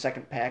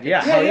 90-second package.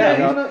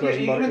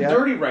 Even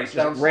dirty rice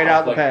sounds right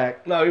out the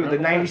pack. No, even the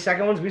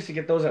 90-second ones, we used to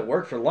get those at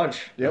work for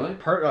lunch. Really?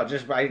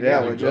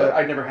 Legit.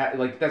 I never had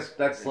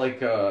that's like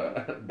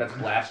that's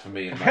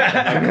blasphemy in my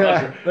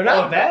They're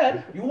not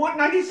bad. You want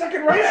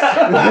 90-second rice?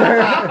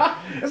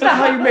 That's not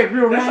how you make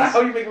real rice.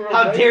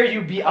 How dare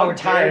you be our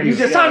time? You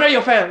dishonor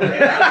your family.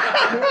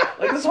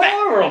 It's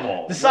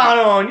horrible.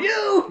 Dishonor on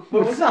you.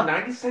 But what's up?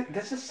 90-second?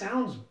 That just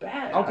sounds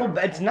bad.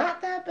 It's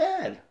not that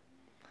bad.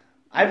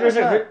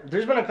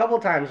 There's been a couple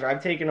times where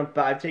I've taken a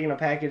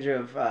package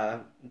of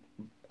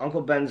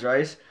Uncle Ben's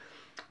rice,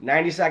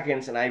 90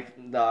 seconds, and I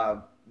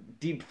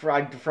deep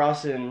fried,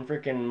 defrosted, and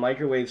freaking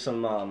microwave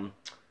some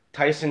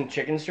Tyson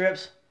chicken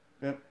strips,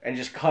 and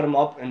just cut them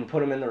up and put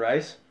them in the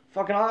rice.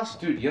 Fucking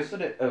awesome. Dude,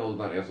 yesterday,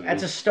 not yesterday.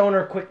 That's a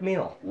stoner quick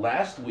meal.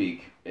 Last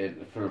week,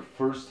 for the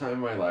first time in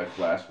my life,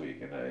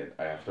 and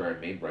after I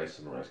made rice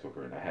in the rice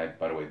cooker, and I had,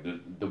 by the way,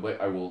 the way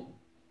I will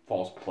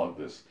false plug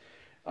this.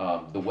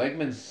 The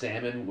Wegmans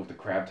salmon with the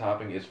crab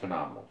topping is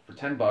phenomenal. For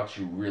 $10,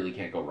 you really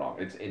can't go wrong.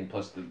 It's I don't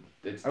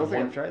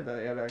think I've tried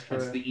that yet. Actually,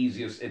 it's the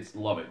easiest.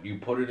 Love it. You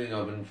put it in the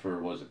oven for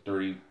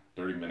 30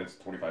 minutes,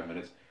 25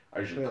 minutes. I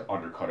usually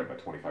undercut it by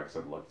 25 because I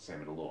like the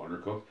salmon a little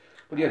undercooked.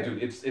 But yeah,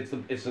 dude, it's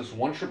this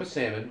one strip of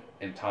salmon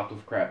and topped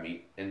with crab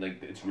meat, and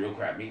it's real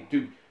crab meat,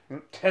 dude.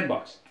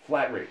 $10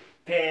 flat rate.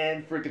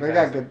 Fan freaking. They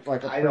got good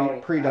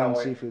pre-done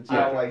seafood. I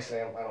don't like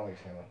salmon.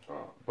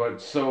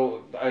 But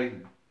so I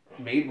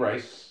made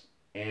rice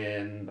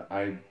and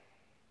I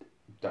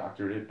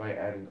doctored it by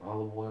adding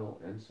olive oil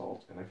and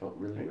salt, and I felt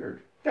really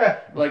weird.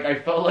 Like I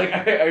felt like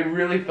I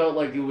really felt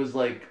like it was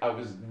like I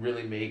was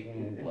really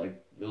making it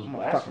was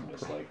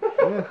blasphemous.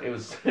 It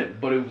was,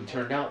 but it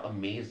turned out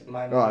amazing.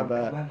 I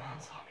bet. My mom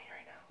saw me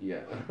right now.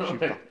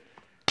 Yeah.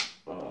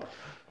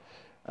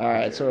 All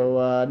right.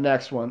 So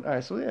next one. All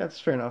right. So yeah, it's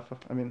fair enough.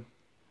 I mean,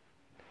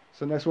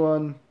 so next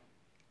one,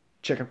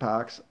 chicken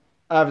pox.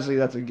 obviously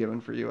that's a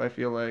given for you. I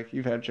feel like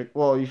you've had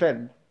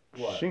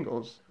What?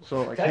 shingles.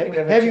 So like,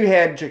 Technically, have you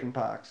had chicken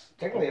pox?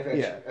 Technically,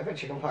 I've had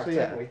chicken pox So,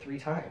 yeah. technically 3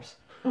 times.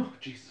 Oh,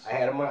 Jesus. I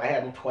had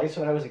them twice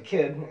when I was a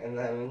kid, and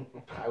then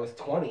I was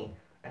 20,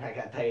 and I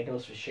got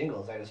diagnosed with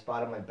shingles. I had a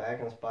spot on my back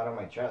and a spot on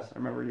my chest. I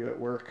remember you at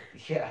work.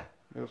 Yeah.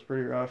 It was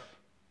pretty rough.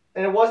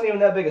 And it wasn't even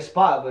that big a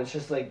spot, but it's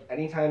just like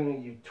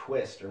anytime you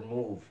twist or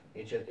move,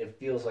 it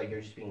feels like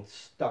you're just being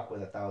stuck with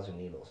 1,000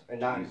 needles, and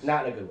not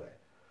in a good way.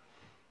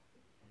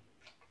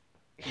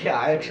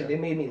 Yeah, they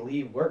made me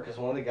leave work because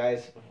one of the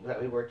guys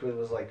that we worked with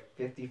was like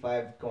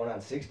 55 going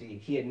on 60.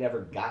 He had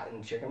never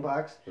gotten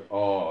chickenpox.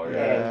 Oh,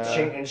 yeah.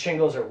 And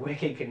shingles are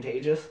wicked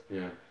contagious.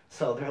 Yeah.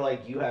 So they're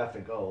like, you have to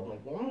go. I'm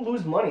like, well, I'm going to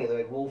lose money. They're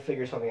like, we'll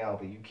figure something out,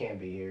 but you can't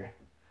be here.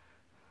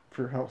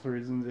 For health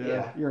reasons,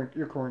 Yeah. You're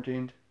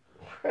quarantined.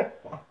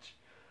 Watch.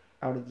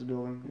 Out of the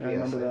building. I Yes,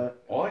 remember that.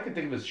 All I can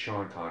think of is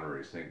Sean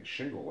Connery saying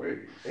 "shingle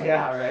ladies."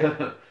 Yeah,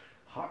 right.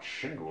 Hot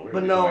shingle ladies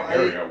But no, in my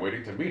area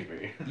waiting to meet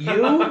me.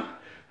 You?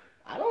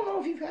 I don't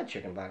know if you've had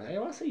chickenpox. I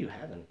want to say you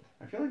haven't.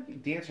 I feel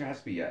like the answer has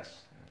to be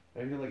yes.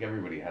 I feel like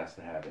everybody has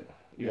to have it.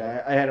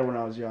 Yeah, I had it when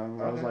I was young.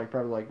 I was like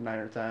probably like 9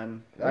 or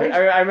 10. Nice.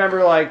 I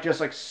remember like just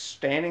like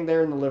standing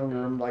there in the living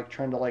room, like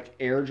trying to like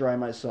air dry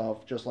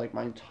myself, just like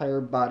my entire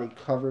body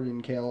covered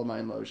in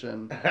calamine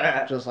lotion,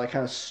 just like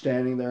kind of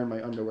standing there in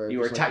my underwear. You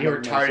were just, like, you were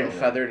letting tarred and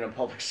myself- feathered in a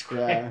public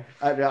square.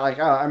 Yeah,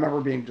 I remember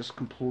being just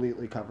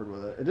completely covered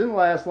with it. It didn't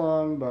last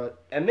long,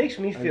 but It makes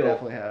me I feel.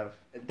 definitely have.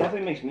 It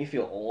definitely makes me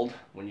feel old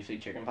when you say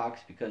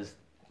chickenpox because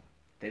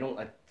they don't.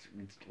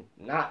 It's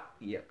not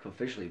yet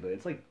officially, but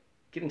it's like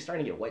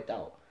starting to get wiped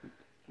out.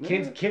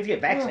 Kids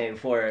get vaccinated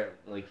for it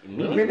like I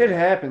immediately. mean, it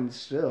happens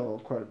still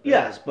quite a bit.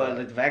 Yes, but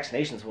like the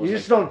vaccinations was you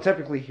just don't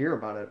typically hear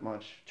about it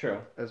true.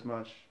 as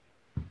much.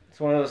 It's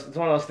one of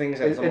those things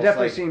that's It almost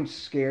definitely like, seems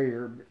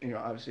scarier,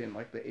 obviously in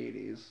like the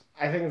 80s.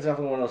 I think it's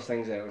definitely one of those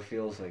things that it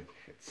feels like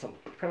it's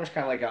pretty much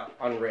kind of like an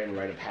unwritten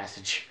rite of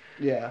passage.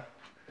 Yeah.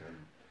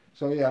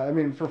 So yeah, I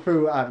mean, for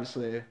food,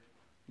 obviously,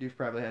 you've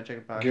probably had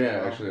chickenpox. Yeah,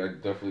 as well. actually, I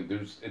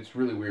definitely. It's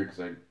really weird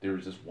because there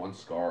was this one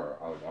scar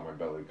on my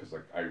belly because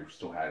like I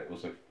still had it.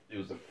 It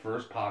was the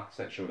first pox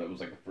that showed up. It was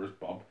like the first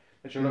bump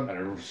that showed up, and I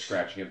remember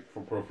scratching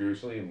it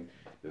profusely, and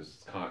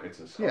it's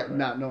a scar. Yeah,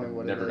 not knowing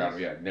what it never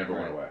is. never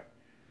went away.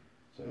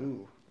 So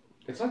Ooh.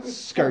 it's like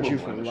Scarred you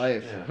for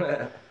life.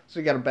 Yeah. So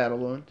you got a battle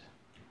wound.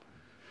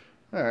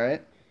 All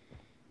right.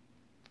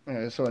 All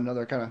right. So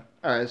another kind of.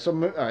 All right. So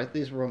all right.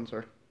 These ones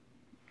are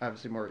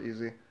obviously more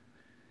easy.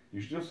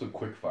 You should do some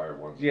quick fire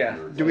ones. Yeah.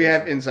 Do we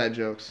have inside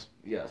jokes?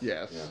 Yes.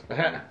 Yes.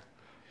 Yeah.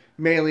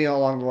 Mainly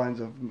along the lines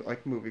of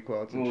like movie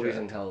quotes and Movies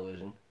shit. and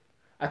television.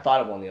 I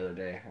thought of one the other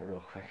day,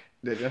 real quick.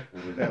 Did you?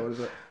 Yeah. What is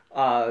it?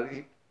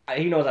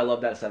 He knows I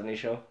love that 70s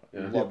show.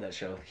 Yeah. Love that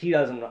show. He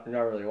doesn't not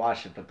really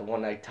watch it, but the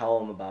one I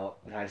tell him about,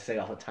 and I say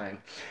all the time,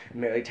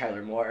 Mary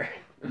Tyler Moore.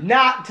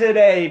 Not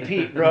today,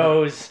 Pete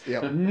Rose.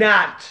 Yep.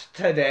 Not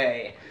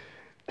today.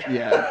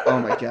 Yeah. Oh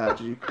my God.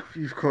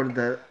 You've quoted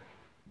that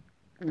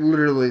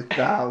literally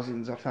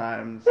thousands of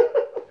times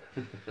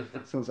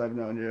since I've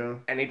known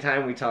you.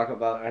 Anytime we start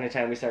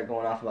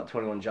going off about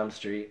 21 Jump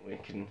Street, we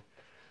can.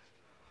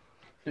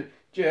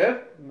 Jeff,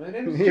 my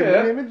name's Yeah,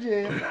 Jeff. my name is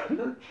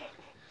Jim.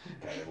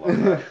 I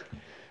love that.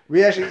 We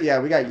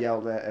got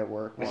yelled at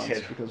work We once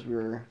did. because we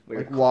were We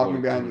like were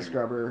walking behind the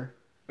scrubber.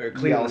 We were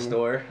cleaning the Yelling.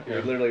 store. Yeah.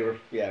 We literally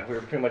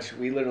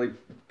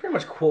pretty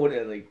much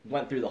quoted, like,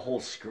 went through the whole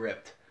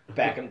script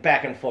back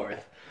and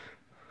forth.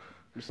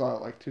 We saw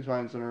it like 2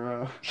 times in a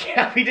row.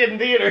 Yeah, we did in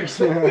theaters.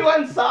 We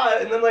went and saw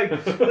it, and then like I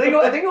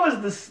think it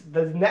was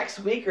the next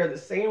week or the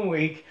same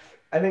week.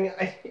 I think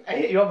I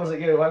hit you up. I was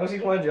like, "Yo, why don't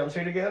you want to Jump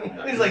Street again?"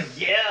 He's like,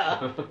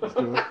 "Yeah." Let's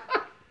do it.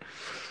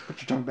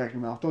 Put your tongue back in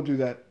your mouth. Don't do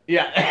that.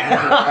 Yeah.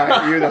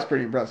 All right, that's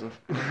pretty impressive.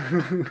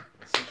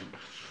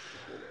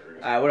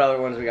 What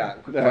other ones we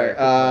got? Quick All fire,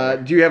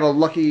 right, do you have a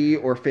lucky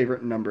or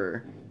favorite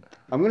number?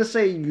 I'm gonna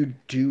say you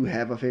do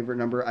have a favorite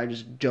number. I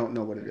just don't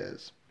know what it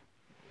is.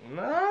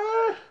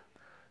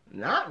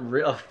 Not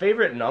a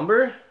favorite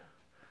number.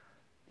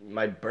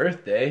 My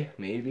birthday,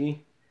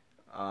 maybe.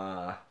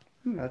 Not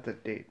the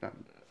date. Not,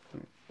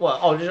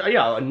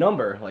 A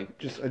number like.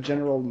 just a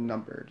general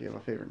number. Do you have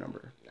a favorite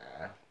number?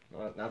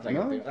 Not that I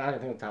can think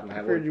off the top of my I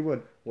head. figured you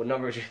would. What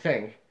number would you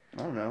think?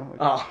 I don't know.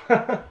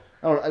 Oh.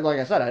 Like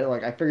I said,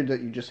 I figured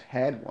that you just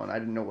had one. I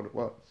didn't know what it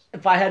was.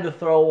 If I had to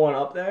throw one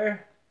up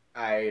there,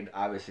 I'd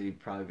obviously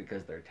probably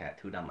because they're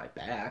tattooed on my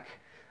back.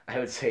 I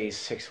would say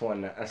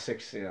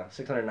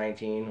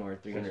 619 or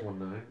 300.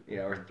 619.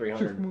 Yeah, or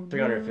 300,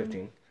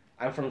 315.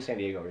 I'm from San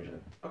Diego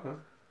originally. Okay.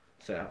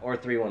 So or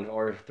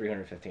 315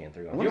 and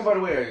 315. You know, by the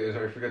way,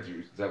 I forgot to.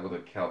 Is that what the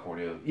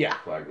California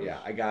flag was? Yeah,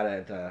 I got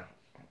it.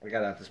 I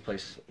got it at this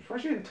place.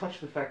 First, you didn't touch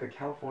the fact that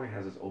California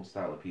has its own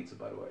style of pizza.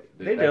 By the way,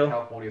 They do.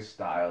 California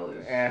style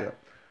is. Yeah.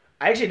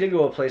 I actually did go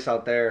to a place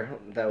out there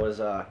that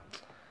was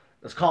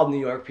it's called New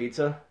York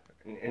Pizza,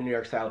 in New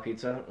York style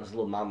pizza. It was a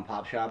little mom and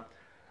pop shop.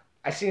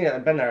 I've seen it.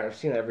 I've been there. I've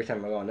seen it every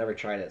time I go. I never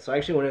tried it. So I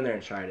actually went in there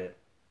and tried it.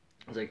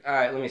 I was like, all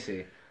right, let me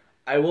see.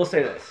 I will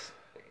say this: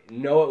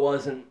 No, it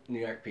wasn't New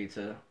York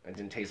pizza. It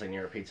didn't taste like New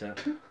York pizza.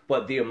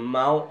 But the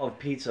amount of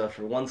pizza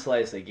for one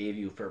slice they gave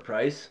you for a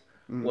price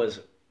was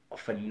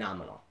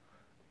phenomenal.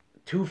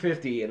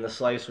 $2.50 and the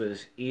slice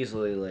was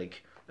easily it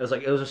was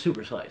a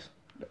super slice.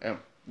 Damn.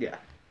 Yeah.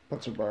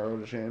 Put Sbarro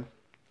to shame.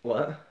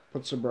 What?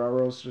 Put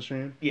Sbarros to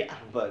shame. Yeah,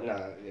 but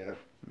yeah.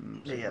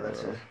 Yeah,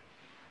 that's it.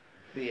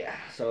 But yeah,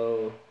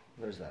 so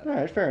there's that. All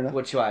right, fair enough.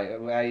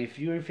 If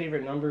your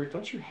favorite number,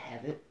 don't you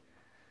have it?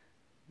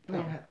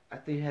 No. I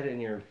think you had it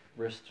in your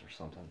wrist or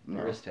something. No,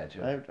 Your wrist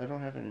tattoo. I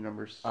don't have any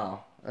numbers. Oh.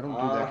 I don't do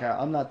that kind.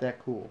 I'm not that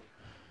cool.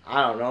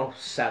 I don't know.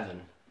 7.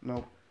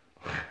 Nope.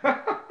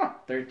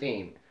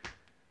 13.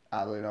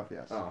 Oddly enough,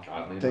 yes. Oh.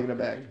 Taking it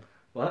back.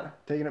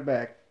 What? Taking it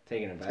back.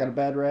 Taking it It's back. got a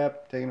bad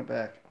rap. Taking it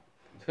back.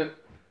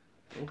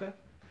 Okay.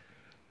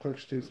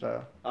 Clerks 2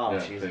 style. Oh,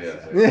 Yeah, Jesus.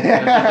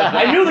 Yeah.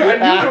 I knew there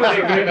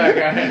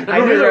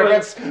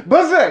was a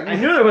Buzzing! I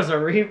knew there was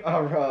a It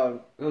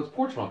was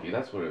Porch Monkey.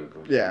 That's what it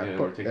was. Yeah,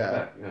 we're taking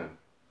it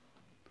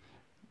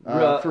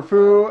back. For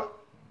Foo,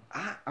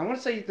 I want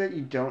to say that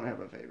you don't have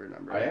a favorite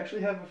number. I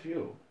actually have a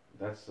few.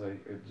 That's like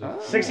it's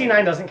just,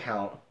 69 doesn't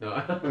count.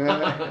 No.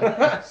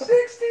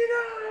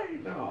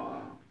 69.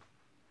 No.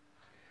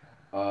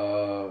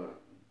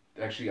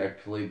 Actually, I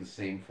played the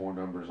same 4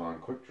 numbers on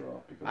Quick Draw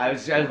because I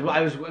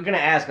was gonna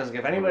ask because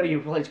if anybody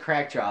who plays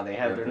Crack Draw, they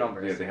have their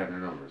numbers. Yeah, they have their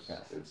numbers.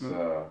 Yes. It's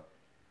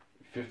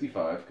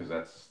 55 because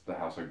that's the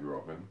house I grew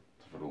up in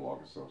for the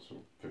longest, so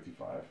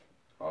 55.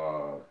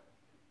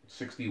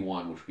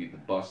 61, which would be the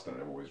bus that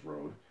I always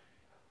rode,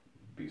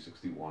 be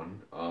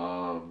 61.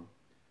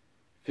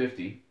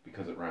 50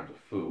 because it rhymes with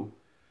foo.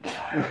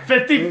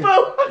 50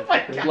 foo.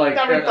 Like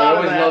I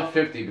always loved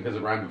 50 because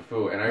it rhymed with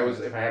foo, and I always,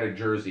 if I had a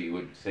jersey, it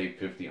would say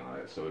 50 on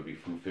it, so it'd be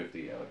Foo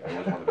 50. Like, I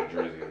always wanted a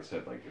jersey that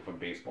said like if a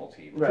baseball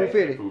team, Right. Foo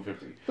 50. Foo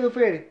 50. Foo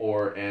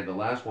 50. And the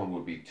last one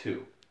would be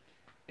 2.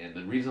 And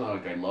the reason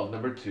I love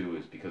number 2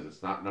 is because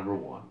it's not number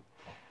 1.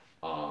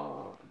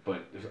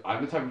 But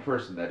I'm the type of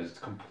person that is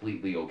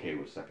completely okay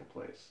with second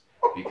place.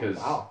 Because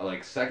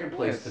like second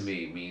place to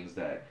me means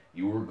that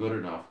you were good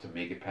enough to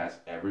make it past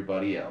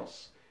everybody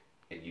else,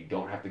 and you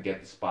don't have to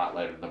get the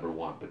spotlight of number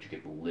 1, but you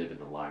get to live in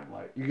the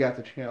limelight. You got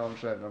to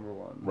challenge that number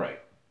 1. Right.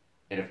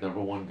 And if number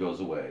 1 goes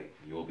away,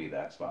 you will be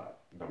that spot.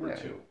 Number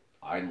 2.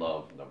 I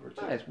love number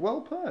 2. Nice,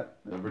 well put.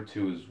 Number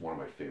 2 is one of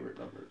my favorite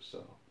numbers,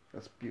 so.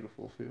 That's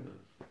beautiful, Foo.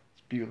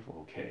 It's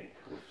beautiful. Okay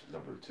with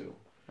number 2.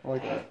 I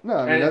like that. No,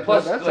 I mean, And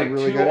plus, that's like, a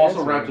really 2 good also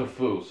answer. rhymes with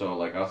foo, so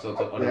like also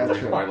another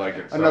reason true. why I like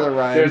it. So Another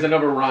rhyme. There's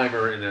another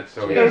rhymer in it,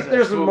 so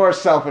There's some more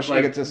selfish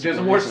like, egotistical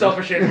there's a more reasons.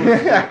 selfish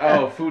influence.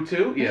 Oh, foo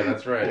too? Yeah,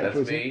 that's right. Yeah, That's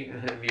foo me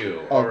and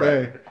you. All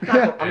right. day.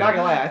 I'm not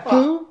gonna lie.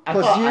 Foo I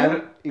plus thought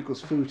you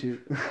equals Foo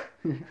 2.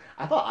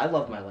 I thought I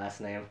loved my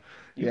last name.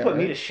 You Yeah, put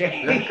me right? to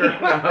shame.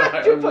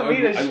 I You put me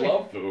to I shame.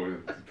 love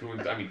foo.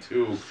 I mean,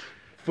 2.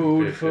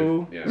 Food,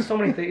 foo. Yeah. So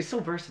many things. It's so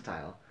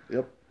versatile.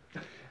 Yep.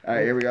 All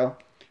right, here we go.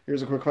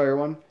 Here's a quick fire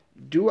one.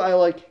 Do I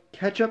like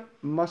ketchup,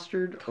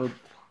 mustard, or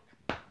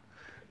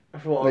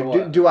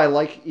do I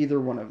like either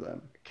one of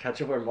them?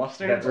 Ketchup or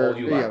mustard? That's all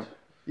you left.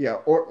 Yeah,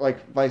 or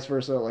like vice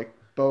versa, like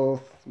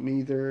both,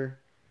 neither.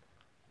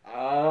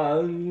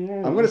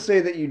 I'm gonna say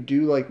that you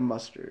do like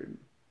mustard.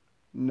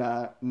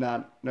 No.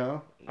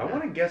 I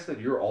want to guess that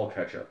you're all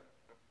ketchup.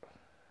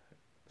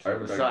 I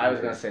was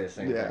gonna say the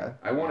same Yeah. thing.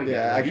 I want to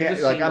Yeah, guess. I You can't.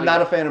 just Like, seem I'm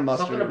not a fan of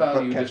mustard. Something about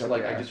but you, ketchup, just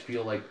like yeah. I just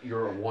feel like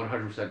you're a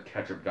 100%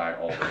 ketchup guy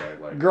all the way.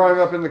 Like Growing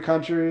up in the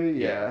country,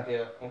 yeah.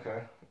 Yeah.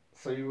 Okay.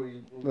 So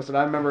you Listen,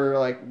 I remember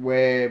like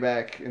way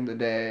back in the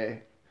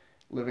day,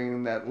 living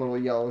in that little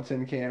yellow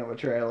tin can of a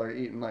trailer,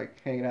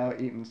 hanging out,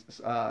 eating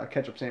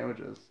ketchup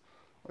sandwiches.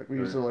 Like we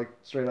used to like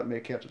straight up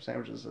make ketchup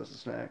sandwiches as a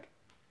snack.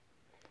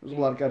 There's a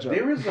lot of ketchup.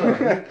 there is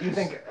a. you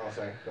think? Oh,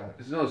 sorry. Go ahead.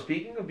 No,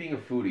 speaking of being a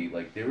foodie,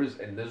 like there is,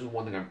 and this is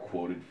one thing I'm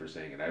quoted for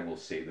saying, and I will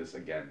say this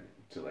again,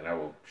 and I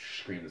will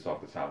scream this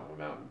off the top of a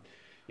mountain.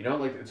 You know,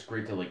 like it's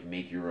great to like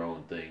make your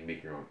own thing,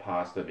 make your own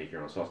pasta, make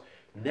your own sauce.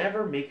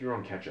 Never make your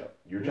own ketchup.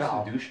 You're just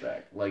a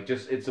douchebag. Like,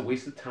 it's a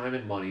waste of time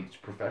and money.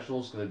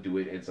 Professionals gonna do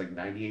it, and it's like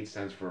 98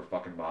 cents for a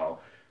fucking bottle.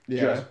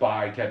 Yeah. Just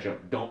buy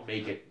ketchup. Don't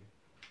make it.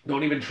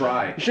 Don't even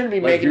try. You shouldn't be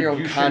Like, making your own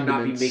you should not be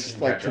condiments making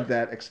like to ketchup.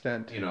 that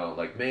extent. You know,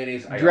 like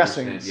mayonnaise. I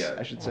Dressings, understand,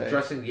 I should say.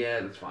 Dressing,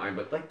 yeah, that's fine.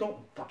 But like, don't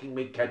fucking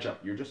make ketchup.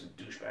 You're just a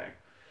douchebag.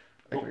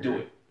 Don't do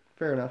it.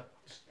 Fair enough.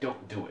 Just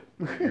don't do it.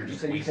 Like, you're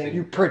just wasting.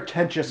 You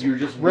pretentious. You're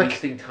just Rick.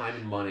 wasting time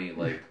and money,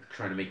 like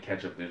trying to make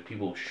ketchup. There's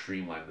people who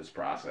streamline this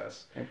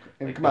process. And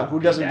Like, come on, don't who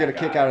be doesn't that get a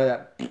kick guy. out of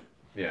that?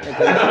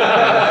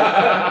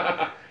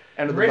 Yeah.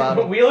 End of the Rick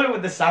bottle. Wheeler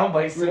with the sound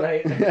bites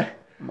tonight.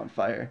 I'm on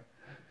fire.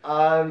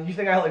 You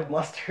think I like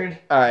mustard?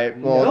 All right.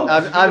 Well, No.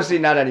 obviously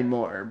not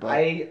anymore. But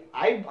I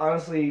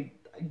honestly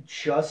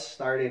just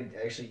started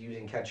actually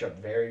using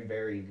ketchup very,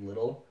 very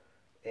little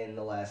in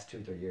the last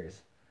 2-3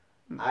 years.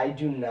 I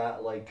do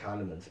not like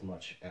condiments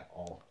much at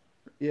all.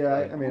 yeah,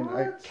 Like, I mean,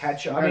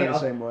 ketchup. I'm I mean, the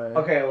same way.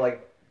 okay,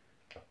 like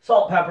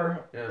Salt,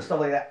 pepper, Yeah. stuff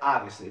like that,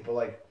 obviously. But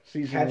like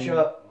Seasoning.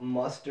 ketchup,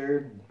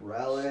 mustard,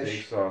 relish.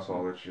 Steak sauce,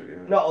 all that shit. Yeah.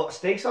 No,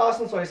 steak sauce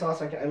and soy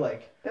sauce I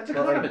like. That's a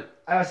But, like, condiment.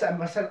 I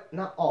said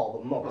not all,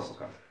 but Oh, most.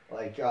 okay.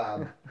 Like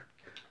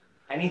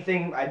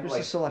anything I'd There's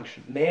like a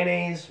selection.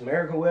 mayonnaise,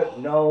 Miracle Whip,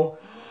 no.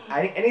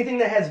 Anything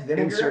that has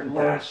vinegar Insert or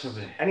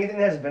blasphemy. anything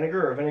that has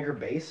vinegar or vinegar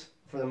base,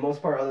 for the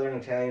most part, other than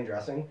Italian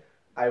dressing,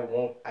 I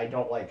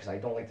don't like because I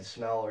don't like the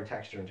smell or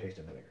texture and taste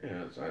of vinegar.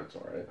 Yeah, it's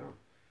all right.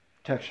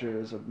 Texture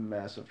is a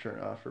massive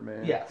turn off for me.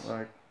 Yes.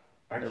 Like,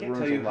 I It can't ruins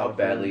tell a you lot how of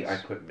badly foods.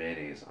 I put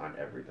mayonnaise on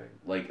everything.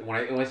 Like when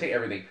I say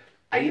everything,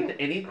 I can-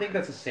 anything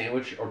that's a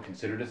sandwich or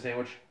considered a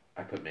sandwich,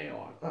 I put mayo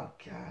on. Oh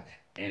God.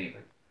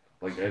 Anything.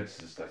 Like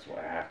that's what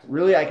I have to.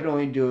 really, I can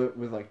only do it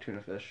with like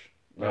tuna fish.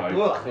 No,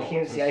 Ugh, I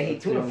can't see. I hate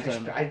That's the tuna only fish.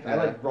 time. I Yeah.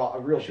 like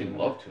real I tuna.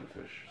 love tuna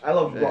fish. I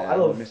love Yeah, I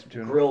love me some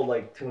tuna. grilled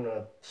like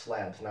tuna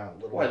slabs, not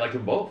little. Well, I like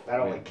them both. I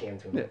don't mean, like canned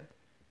tuna. Yeah.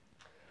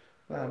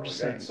 Well, I'm just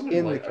there's saying, so many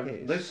in the life-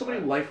 there's case. so many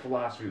life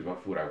philosophies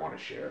about food I want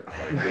to share.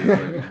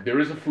 Like, there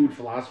is a food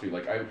philosophy.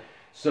 I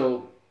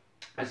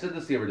said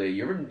this the other day.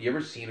 You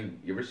ever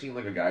seen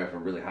like a guy with a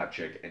really hot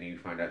chick and you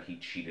find out he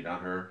cheated on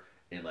her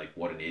and like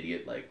what an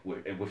idiot, like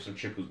with some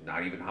chick who's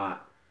not even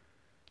hot,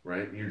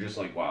 right? You're just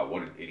like, wow,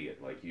 what an idiot.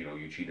 Like, you know,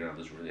 you cheated on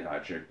this really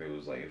hot chick that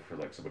was like for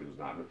like somebody who's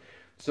not.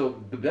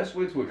 So the best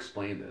way to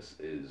explain this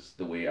is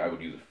the way I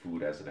would use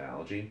food as an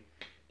analogy.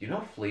 Do you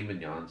know filet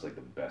mignon's like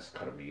the best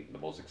cut of meat and the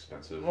most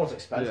expensive? Most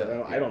expensive.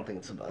 Yeah. I don't think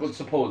it's the best. Well,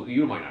 suppose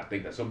you might not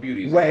think that. So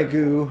beauty is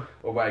Wagyu.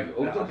 or wagyu.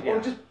 Or, No, or yeah.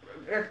 just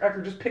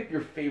Ecker, just pick your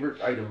favorite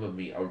item of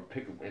meat, or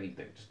pick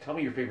anything. Just tell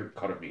me your favorite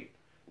cut of meat.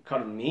 Cut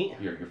of meat.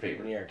 Your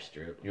favorite. New York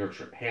strip. New York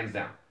strip, hands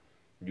down.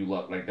 You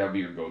love like that would be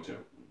your go-to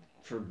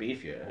For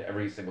beef, yeah.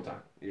 every single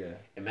time. Yeah.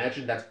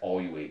 Imagine that's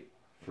all you ate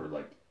for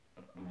like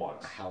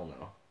months. Hell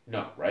no.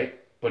 No, right?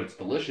 But it's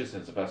delicious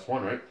and it's the best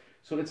one, right?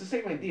 So it's the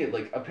same idea.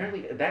 Like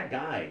apparently that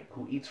guy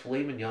who eats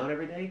filet mignon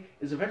every day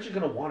is eventually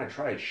gonna want to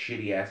try a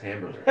shitty ass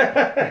hamburger.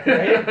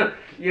 Right?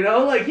 You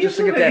know, like he's Just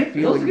to get gonna, that he's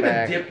feeling gonna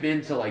back. dip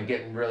into like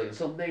getting really.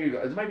 So there you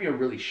go. This might be a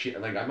really shit.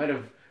 Like I might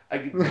have.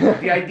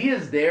 The idea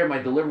is there. My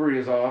delivery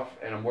is off,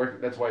 and I'm working.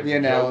 That's why it's The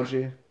a joke.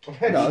 analogy.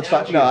 The No, it's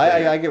fine. analogy No, is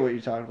there. I get what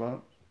you're talking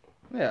about.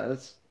 Yeah,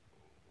 that's.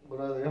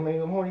 How many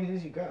more of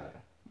these you got?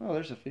 Oh,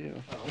 there's a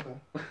few. Oh,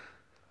 okay.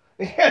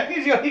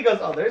 Yeah, he goes,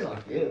 oh, there's a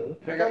few.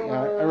 Pick up-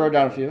 I wrote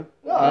down a few.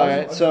 No, All that's-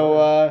 right, that's so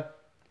fine.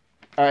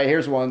 all right,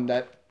 here's one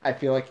that I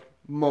feel like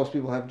most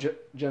people have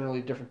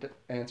generally different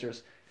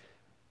answers.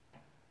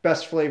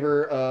 Best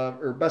flavor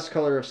or best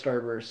color of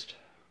Starburst.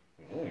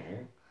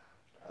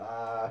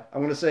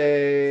 I'm gonna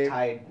say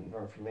tied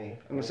for me.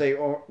 I'm gonna say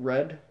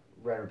red.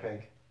 Red or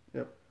pink.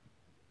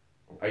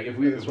 If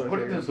we That's what I put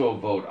figured. this to a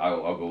vote,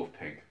 I'll go with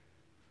pink.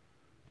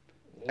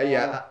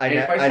 Yeah, And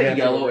if I I'd say have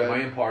to go yellow, am I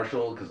red.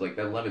 impartial? Because like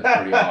that lemon's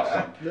pretty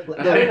awesome.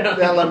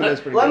 That lemon is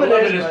pretty Lemon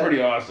good. Lemon is but-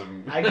 pretty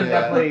awesome. I can Yeah.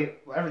 definitely.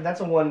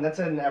 That's a one. That's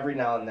an every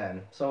now and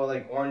then. So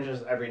like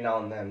oranges every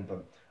now and then,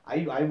 but I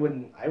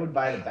would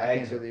buy the I can't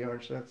bags. do the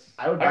orange. That's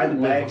I would I buy the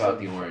can live bags without of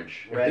the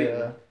orange. If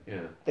red.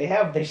 they-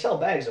 yeah. They sell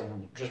bags of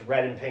just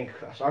red and pink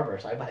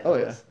Starburst. I buy those. Oh,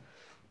 yeah.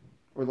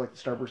 or like the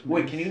Starburst.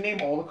 Wait, minis. can you name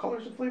all the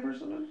colors and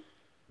flavors in it?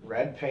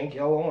 Red, pink,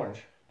 yellow, orange.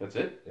 That's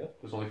it? Yep.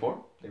 There's only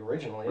 4?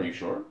 Originally. Are you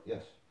sure?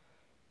 Yes.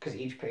 Because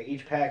each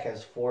pack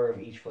has 4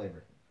 of each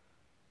flavor.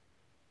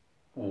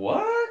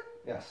 What?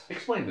 Yes.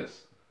 Explain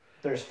this.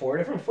 There's 4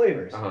 different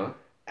flavors. Uh-huh.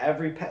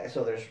 Every pack.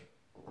 So there's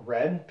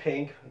red,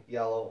 pink,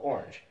 yellow,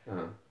 orange.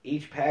 Uh-huh.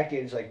 Each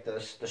package, like the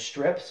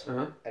strips,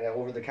 Uh-huh. and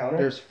over the counter.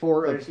 There's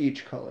 4 There's- of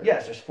each color.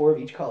 Yes, there's 4 of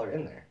each color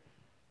in there.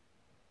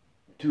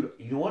 Dude,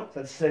 you know what?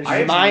 That's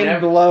I've Mind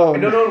never-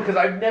 blown. No, because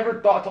I've never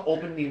thought to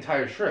open the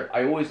entire strip.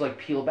 I always like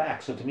peel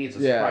back, so to me it's a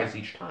Yeah. surprise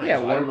each time. Yeah,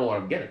 so I what- don't know what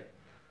I'm getting.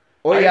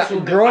 Oh I yeah,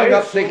 assumed that- growing I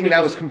up assumed thinking it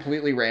that was- was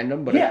completely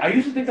random, but Yeah, I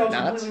used to think that was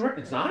Not. completely right.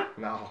 It's not?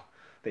 No,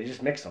 they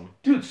just mix them.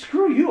 Dude,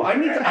 screw you. I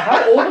need to.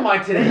 How old am I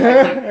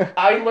today? Like,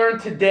 I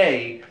learned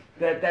today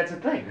that that's a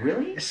thing.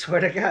 Really? I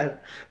swear to God.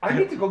 I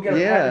need to go get a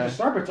Yeah. package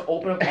of Starbucks to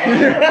open up.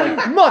 Like,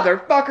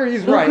 motherfucker,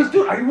 he's no, right. because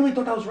dude, I really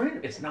thought that was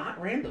random. It's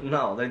not random.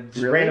 No, they're just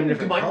Really? random Dude,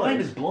 different my colors. mind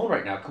is blown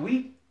right now. Can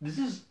we? This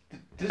is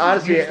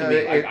Honestly, news to me.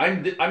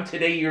 it- I'm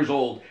today years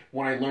old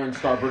when I learned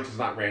Starbucks is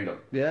not random.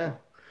 Yeah,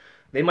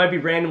 They might be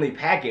randomly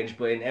packaged,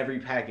 but in every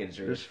package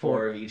there's There's 4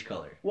 4. of each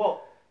color.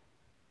 Well,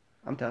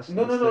 I'm testing.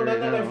 no, this not theory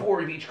now.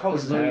 4 of each color.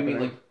 This is No, you mean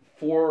happening. like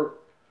 4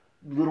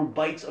 little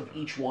bites of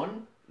each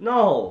one?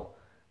 No.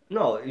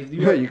 If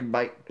Yeah, you can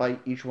bite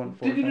each one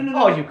 4 times.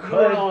 Oh, you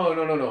could.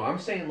 No. I'm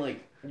saying like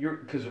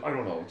because I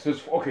don't know. So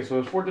there's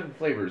 4 different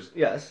flavors,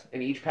 Yes.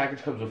 and each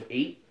package comes with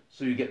 8.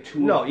 So you get 2.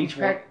 No, of each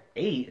one. pack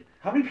 8.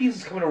 How many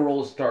pieces come in a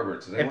roll of Starbursts?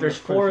 Does If anyone there's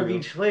know? 4 of 24.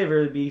 each flavor,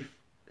 it'd be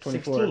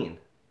 24. 16.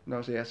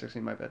 No, so yeah,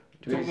 16. My bad.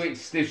 So wait,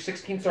 there's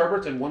 16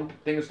 Starbursts and 1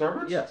 thing of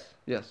Starbursts? Yes.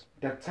 Yes.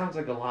 That sounds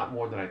like a lot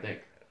more than I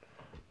think.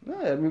 No,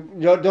 I mean,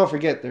 don't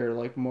forget they're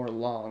like more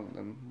long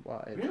than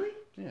wide. Really?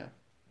 Yeah.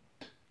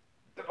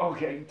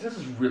 Okay, this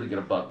is really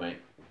gonna bug me.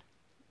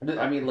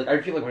 I mean, like,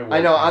 I feel like my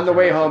I know. On the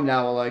way words- home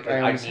now, like Like, I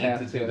I almost need have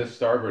to to. do this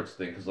Starburst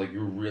thing because, like,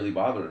 you're really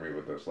bothering me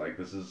with this. Like,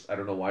 this is, I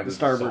don't know why The this is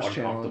so Starburst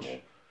uncomfortable.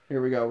 challenge.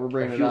 Here we go. We're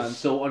bringing I it feel on.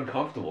 so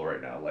uncomfortable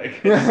right now. Like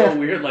it's so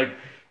weird. Like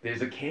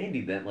there's a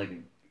candy that like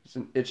It's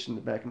an itch in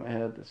the back of my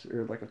head.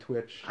 Or like a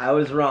twitch. I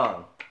was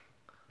wrong.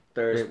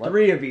 There's Wait, what?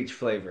 3 of each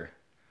flavor.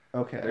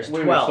 Okay. There's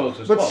wait, 12. so it's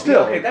just But 12. still,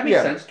 okay, that makes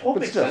yeah, sense. 12 but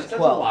makes still, sense. That's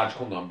 12. a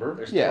logical number.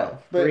 There's Yeah,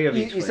 12. but 3 of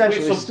each flavor.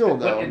 essentially so, still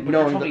though, but knowing you're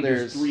that telling me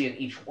there's 3 in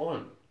each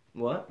one.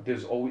 What?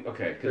 There's always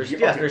okay. There's okay.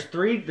 there's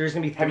 3. There's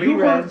gonna be 3 Have you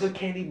heard reds. of the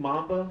candy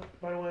Mamba?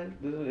 By the way,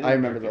 I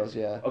remember those.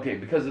 Yeah. Okay,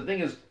 because the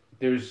thing is,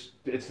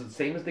 it's the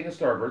same as thing as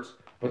Starburst,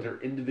 but they're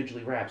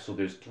individually wrapped. So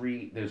there's 4.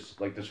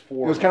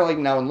 It was kind of like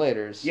Now and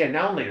Later's. Yeah,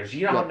 Now and Laters.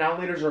 You know Yeah. how Now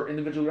and Laters are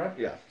individually wrapped?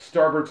 Yeah.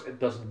 Starburst it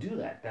doesn't do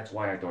that. That's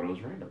why I thought it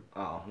was random.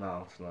 Oh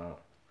no, it's not.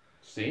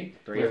 See?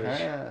 3 of each.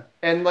 Yeah.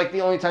 And like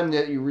the only time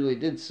that you really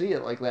did see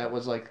it like that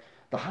was like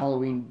the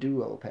Halloween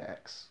duo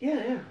packs.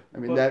 Yeah. I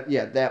mean But-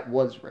 that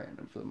was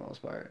random for the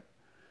most part.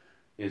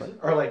 Is it?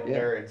 Or like Yeah.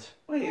 nerds.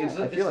 Wait, is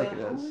I it? feel is like that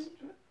it is. Halloween?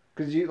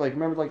 Cause you like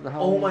remember like the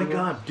Halloween. Oh my duo?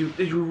 god, dude!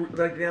 Did you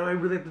like now? I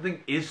really have to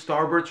think: is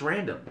Starburst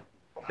random?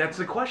 That's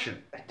the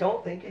question. I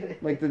don't think it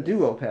is. Like the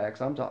duo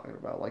packs I'm talking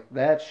about. Like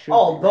that should.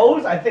 Oh, be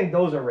those? random. I think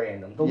those are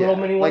random. The Yeah. little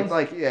mini ones.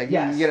 Like yeah,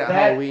 yes, you get a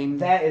that, Halloween.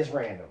 That is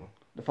random.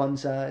 The fun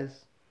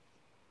size.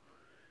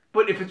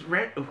 But if it's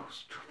random,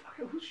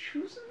 who's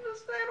choosing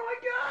this? Then? Oh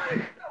my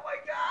god! Oh my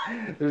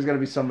god! There's gonna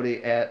be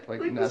somebody at like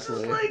Like, this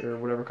is Nestle like- or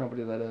whatever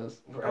company that is.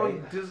 Right.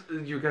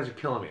 You guys are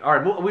killing me. All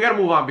right, we got to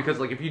move on because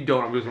like if you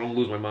don't, I'm just gonna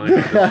lose my mind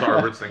with the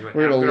Starburst thing. Like,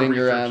 We're I'm gonna gonna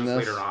linger research on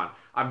this this. later on.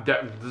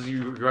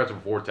 You guys are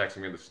vortexing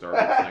me into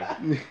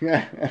Starburst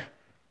thing.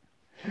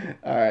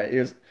 All right,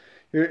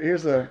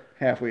 here's a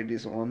halfway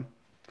decent one.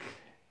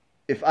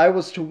 If I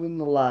was to win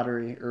the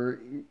lottery, or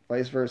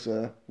vice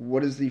versa,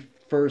 what is the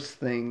first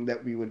thing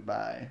that we would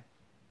buy,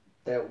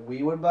 That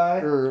we would buy?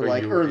 or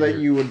Or that you-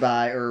 you would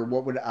buy, or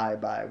what would I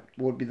buy?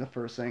 What would be the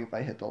first thing if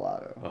I hit the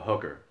lotto? A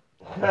hooker.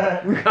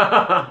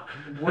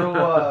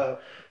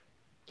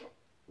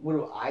 What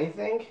do I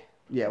think?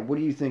 Yeah, what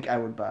do you think I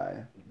would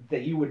buy?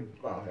 That you would...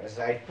 Oh,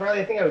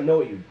 I think I would know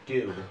what you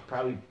do.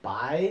 Probably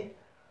buy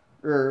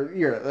Or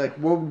like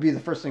what would be the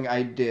first thing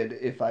I did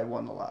if I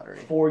won the lottery?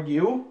 for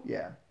you,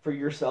 Yeah. for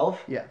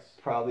yourself. Yes.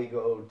 Probably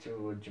go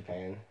to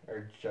Japan.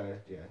 Or,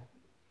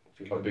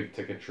 A big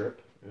ticket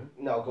trip. Yeah.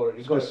 No, go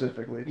to...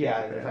 Specifically. to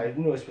Yeah, Japan. if I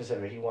knew it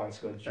specific, he wants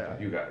to go to Japan.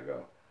 You gotta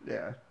go.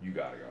 Yeah. You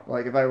gotta go.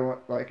 Like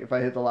if I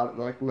hit the lottery,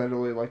 like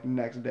literally like the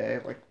next day,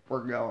 like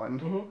we're going.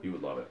 Mm-hmm. You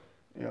would love it.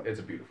 Yep. It's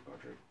a beautiful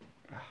country.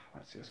 I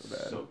want to see it so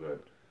bad. So good.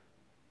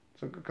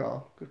 So good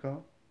call. Good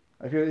call.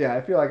 I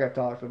feel like I've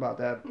talked about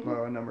that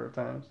a number of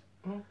times.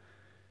 Mhm.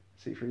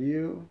 See, for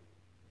you,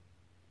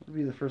 what would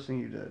be the first thing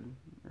you did,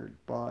 or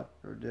bought,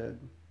 or did?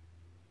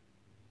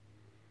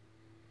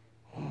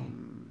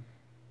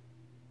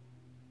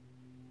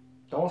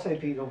 Don't say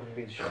open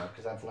pizza shop,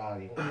 because that's not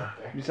even up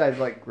there. Besides,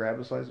 like, grab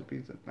a slice of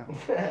pizza? No.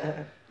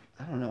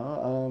 I don't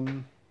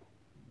know.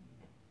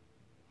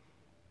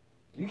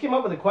 You came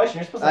up with a question.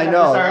 You're supposed to I have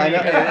know. this I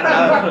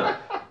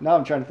already. know. Now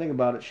I'm trying to think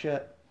about it.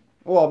 Shit.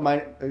 Well,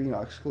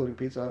 excluding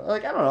pizza.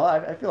 Like, I don't know.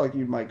 I feel like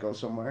you might go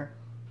somewhere.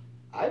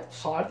 I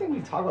think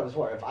we've talked about this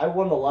before. If I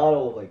won the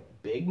lotto, like,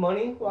 big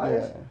money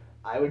wise, Yeah.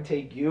 I would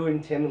take you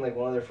and Tim and, like,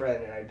 one other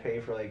friend, and I'd pay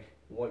for, like,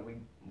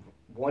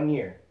 1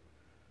 year.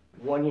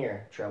 1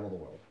 year, travel the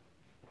world.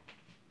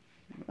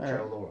 All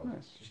Travel right. the world.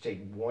 Nice. Just take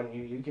one.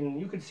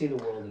 You could see the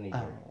world in a year.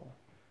 Oh.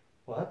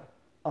 What?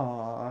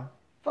 Aw.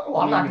 Well,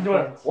 I'm not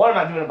doing it. One, I'm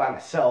not doing it by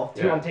myself.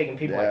 Two, Yeah. I'm taking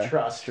people I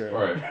trust. True.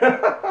 All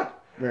right.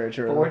 Very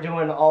true. But we're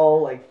doing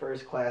all like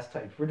first class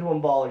types. We're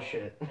doing baller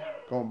shit.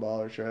 Going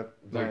baller trip.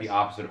 Like Nice. the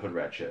opposite of hood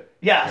rat shit.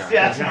 Yes,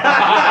 Yeah.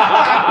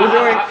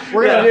 yes.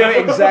 We're gonna do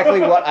exactly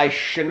what I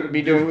shouldn't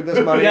be doing with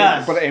this money,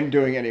 Yes. but I am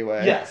doing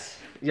anyway. yes.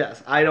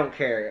 I don't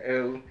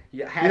care.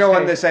 You know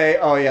when they say,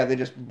 "Oh yeah, they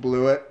just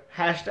blew it."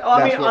 hashtag. Oh,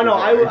 I That's mean, what I know.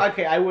 we're I would. doing.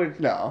 Okay, I would.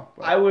 No.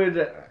 but- I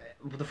would.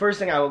 The first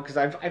thing I would, because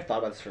I've thought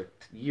about this for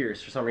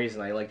years. For some reason,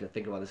 I like to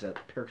think about this. It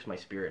perks my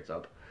spirits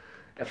up.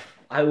 If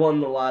I won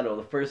the lotto,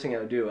 the first thing I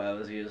would do,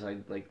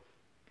 I'd like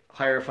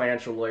hire a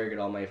financial lawyer, get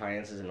all my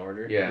finances in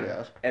order. Yeah.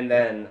 Yeah. And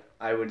then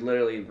I would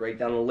literally write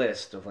down a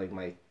list of like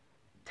my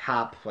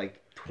top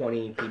like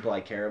 20 people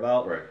I care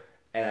about. Right.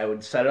 And I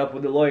would set it up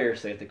with the lawyer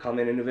so they have to come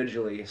in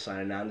individually,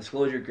 sign a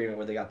non-disclosure agreement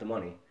where they got the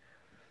money.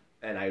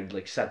 And I would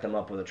like set them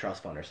up with a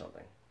trust fund or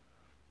something.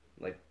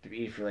 Like to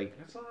be for like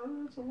That's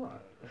a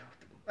lot.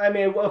 I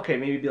mean, okay,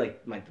 maybe it'd be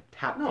like my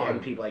top No,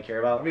 10 people I care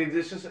about. I mean,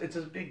 it's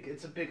a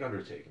big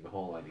undertaking. The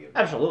whole idea.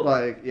 Absolutely.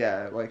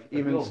 Like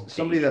even little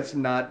somebody danger. that's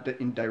not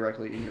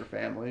directly in your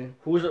family.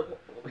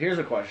 Here's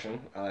a question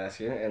I'll ask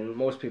you, and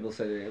most people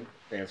say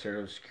the answer.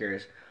 I was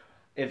curious.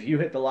 If you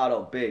hit the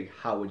lotto big,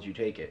 how would you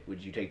take it?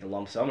 Would you take the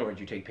lump sum, or would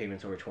you take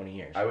payments over 20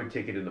 years? I would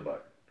take it in the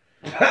butt.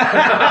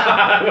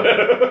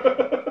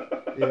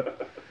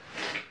 Yep.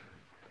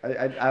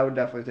 I would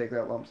definitely take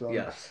that lump sum.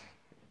 Yes.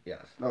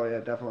 Oh yeah,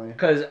 definitely.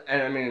 Because,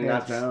 and I mean,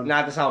 Hands down.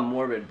 not to sound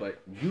morbid, but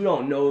you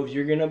don't know if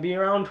you're gonna be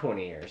around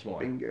 20 years more.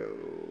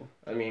 Bingo.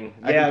 I mean,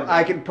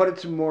 I can put it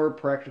to more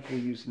practical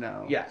use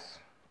now. Yes,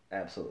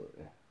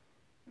 absolutely.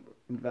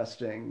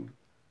 Investing,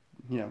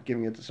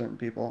 giving it to certain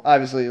people.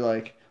 Obviously,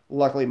 like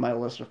luckily my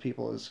list of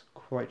people is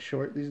quite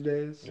short these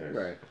days. Yes.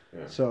 Right.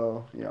 Yeah.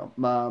 So,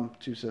 mom,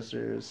 2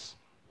 sisters,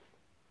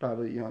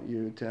 probably,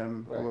 you,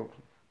 Tim, Right. a little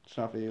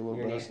Snuffy, a little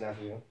Your bit. niece,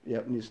 nephew.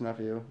 Yep, niece,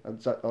 nephew. I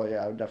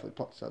would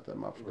definitely set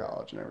them up for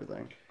college and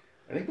everything.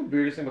 I think the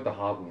weirdest thing about the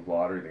Hollywood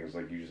lottery thing is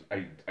like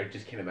I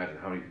just can't imagine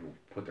how many people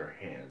put their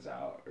hands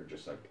out or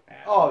just like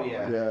ask. Oh,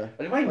 yeah. Yeah.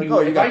 Like if I Like, knew, oh,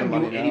 you if got I the knew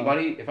money now.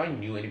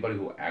 anybody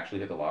who actually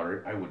hit the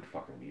lottery, I would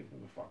fucking leave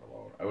them the fuck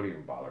alone. I wouldn't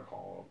even bother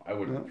calling them. I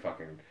wouldn't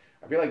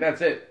I'd be like,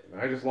 that's it.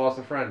 I just lost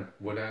a friend.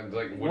 Wouldn't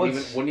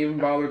even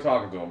bother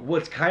talking to him.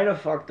 What's kind of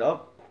fucked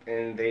up,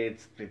 and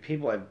it's the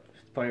people,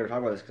 funny we're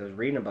talking about this because I was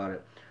reading about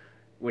it.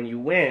 When you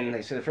win,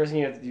 they say the first thing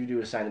you have to do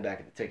is sign the back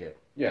of the ticket.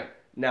 Yeah.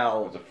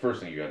 Now, That's the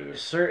first thing you got to do.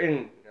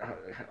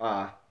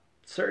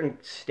 certain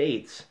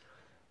states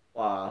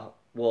will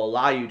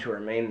allow you to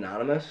remain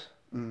anonymous,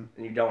 and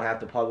you don't have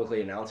to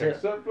publicly announce it.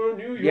 Except for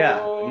New York.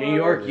 Yeah, New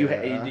York,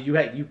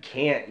 Yeah. you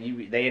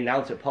can't. They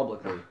announce it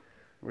publicly.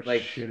 Which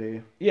Like, is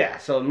shitty. Yeah,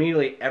 so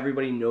immediately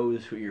everybody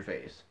knows who your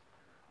face,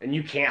 and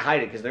you can't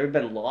hide it because there have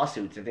been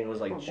lawsuits. I think it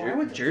was like Why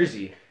would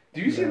Jersey.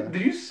 Did you see?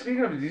 Did you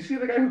see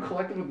the guy who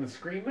collected with the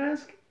screen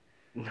mask?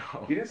 No,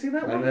 You didn't see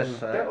that I one? missed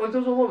that. That was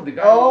all over. The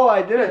guy. Oh,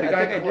 I did. The I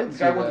guy, think I did the see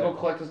guy went to that. go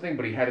collect his thing,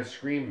 but he had a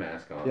screen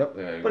mask on. Yep.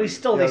 Yeah, but he's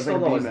still Yeah, they it was still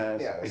like a know his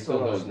B-mask. yeah, They they still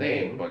know his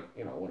name, name.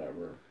 but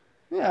whatever.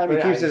 Yeah, I mean,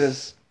 But keeps yeah, it he's-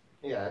 as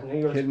Yeah, New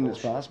York's hidden as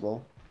bullshit.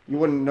 possible. You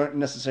wouldn't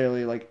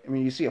necessarily,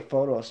 you see a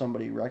photo of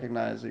somebody you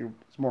recognize,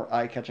 it's more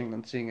eye-catching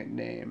than seeing a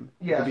name.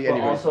 It Yes, could be but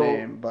anybody's also-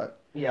 name, but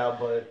Yeah,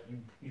 but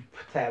you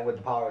put that with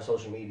the power of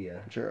social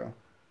media. true.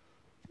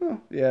 Oh,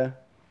 yeah.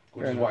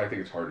 Which Fair is why I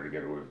think it's harder to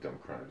get away with dumb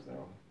crimes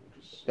now.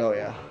 Oh,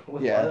 yeah.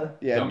 With Yeah. what?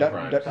 Yeah, Dumb dumb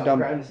crimes. dumb, Dumb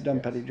crimes, dumb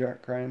yes. petty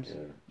crimes.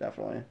 Yeah.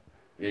 Definitely.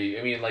 Yeah,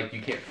 I mean, like,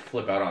 you can't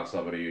flip out on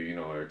somebody,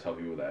 or tell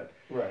people that.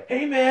 Right.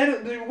 Hey,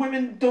 man, the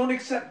women don't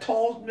accept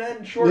tall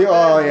men, short men.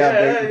 Oh,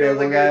 yeah,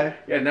 bagel guy.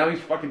 Yeah, now he's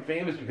fucking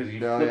famous because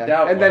he Oh, flipped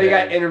yeah. out. And then one he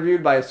day. got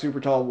interviewed by a super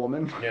tall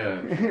woman.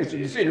 Yeah.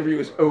 This interview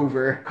is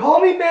over. Call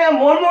me ma'am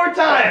one more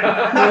time.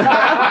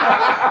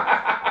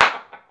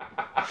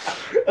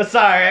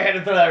 Sorry, I had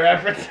to throw that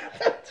reference.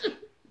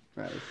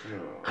 Nice.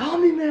 Call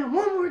me ma'am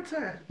one more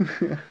time.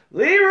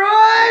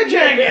 Leroy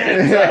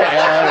Jenkins.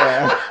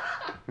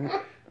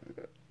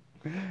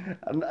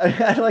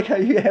 I like how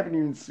you haven't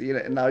even seen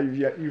it, and now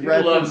you've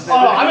referenced it. Oh,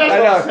 I'm not I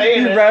know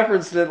saying you it.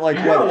 referenced it like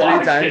You're what 3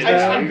 watching times it.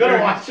 now. I'm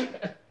gonna watch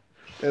it.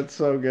 It's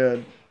so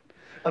good.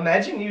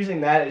 Imagine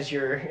using that as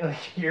your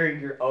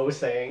O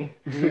saying.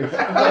 It's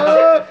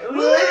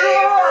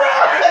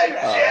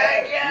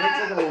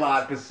like a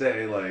lot to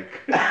say, like.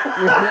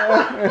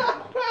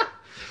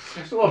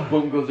 So up,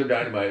 boom goes the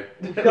dynamite.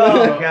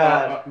 Oh,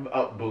 God.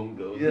 Up, boom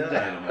goes Yeah. the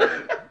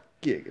dynamite.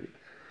 Giggity.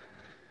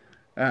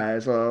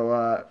 Alright,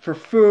 so for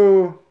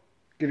Fu,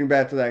 getting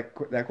back to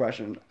that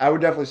question, I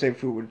would definitely say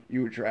Fu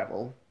you would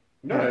travel.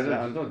 No, Hands there's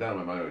down. no doubt in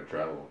my mind I would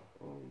travel.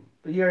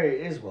 But he already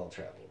is well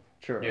traveled.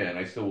 Sure. Yeah, and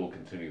I still will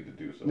continue to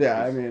do so.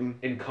 Yeah, I Just mean,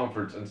 in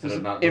comforts instead there's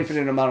of an not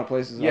infinite amount of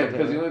places. Yeah, out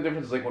because there. the only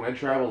difference is like when I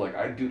travel, like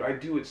I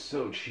do it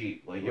so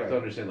cheap. Like you have to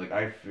Right. understand, like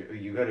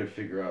you got to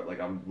figure out. Like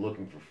I'm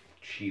looking for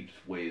cheap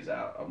ways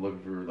out. I'm looking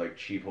for like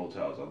cheap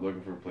hotels. I'm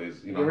looking for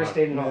places. You ever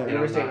stayed in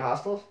I'm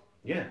hostels?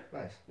 Yeah,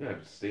 Nice. yeah.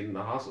 I've stayed in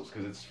the hostels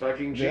because it's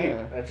fucking cheap.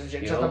 Yeah. That's just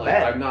You a know, like,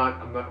 bed. I'm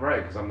not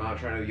right because I'm not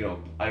trying to.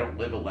 I don't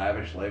live a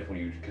lavish life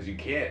because you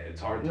can't.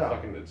 It's hard to No.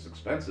 it's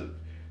expensive.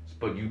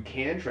 But you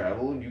can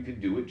travel and you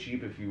can do it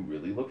cheap if you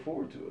really look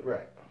forward to it.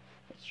 Right.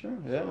 That's true.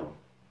 Yeah. So,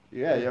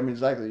 Yeah, I mean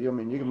exactly. I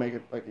mean you can make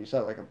it like you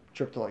said, like a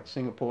trip to like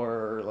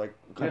Singapore or like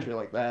a country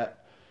like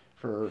that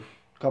for a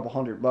couple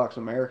 $100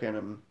 American,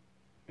 and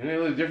And the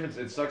only difference,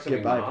 it sucks. I Get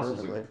mean, by the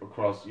hostels perfectly.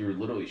 across, you're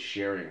literally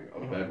sharing a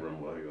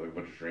bedroom with like a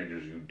bunch of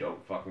strangers you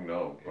don't fucking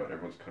know, but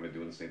everyone's kind of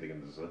doing the same thing.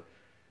 And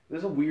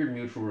there's a weird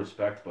mutual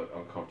respect, but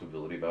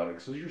uncomfortability about it.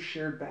 Because you're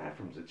shared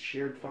bathrooms, it's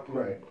shared fucking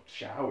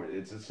shower.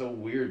 It's so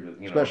weird,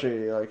 but,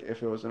 especially like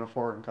if it was in a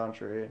foreign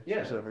country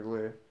Yeah.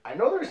 specifically. I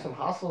know there's some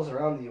hostels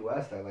around the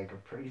U.S. that like are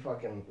pretty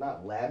fucking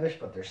not lavish,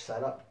 but they're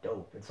set up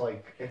dope. It's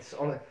like it's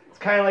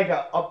kind of like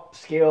a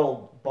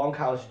upscale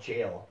bunkhouse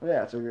jail.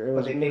 Yeah, it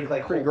was they make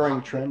like pretty whole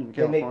growing pod- trend in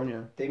they make-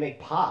 California. They make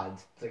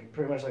pods. It's like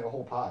pretty much like a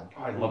whole pod.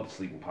 Oh, I love to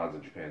sleep in pods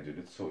in Japan, dude.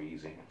 It's so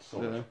easy. It's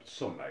so Yeah.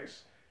 so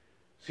nice.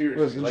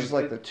 Seriously, Was it just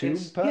like the tube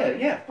it's- pod?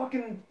 Yeah,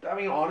 fucking. I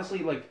mean, honestly,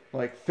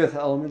 like Fifth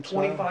Element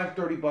style?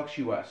 $25-$30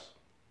 US.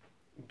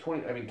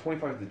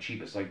 25 is the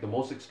cheapest. Like the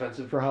most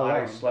expensive For how I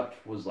long?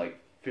 slept was like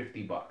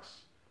 $50.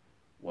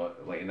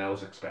 What? Like, and that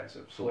was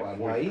expensive. So For like a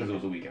 40 night? because it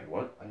was a weekend.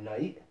 What? A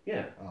night?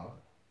 Yeah, Oh.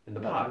 in the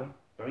Not pod.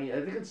 bad. I mean,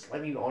 I think it's. I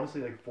mean,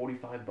 honestly, like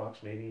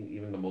 $45, maybe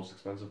even the most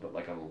expensive, but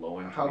like on the low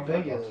end. How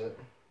big $25. is it?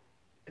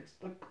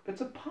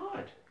 It's a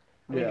pod.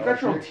 I mean, Yeah, you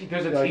got your own. like,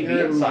 There's a like, TV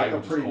you're in, inside, like, a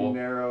which is pretty cool.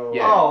 narrow.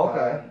 Yeah. Oh,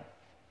 okay.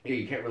 Yeah,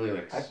 you can't really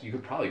you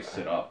could probably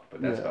sit up,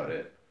 but that's Yeah. about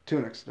it. To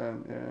an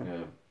extent, yeah.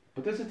 Yeah.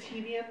 But there's a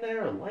TV in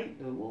there, a light,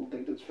 a little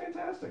thing that's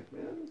fantastic,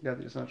 man. You got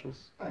the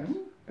essentials. Nice.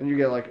 And you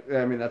get like,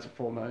 I mean, that's a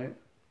full night.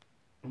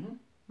 Mhm.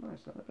 Nice,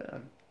 not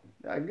bad.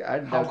 I would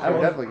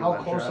definitely give How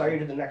that a close try. are you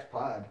to the next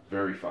pod?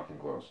 Very fucking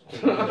close. You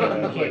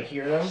can't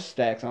hear them?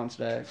 Stacks on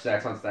stacks.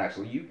 Stacks on stacks.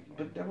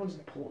 But everyone's,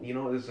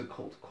 there's a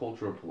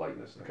culture of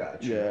politeness.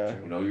 Gotcha.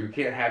 Yeah. You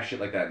can't have shit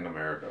like that in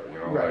America.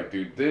 Right. Like,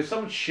 dude, there's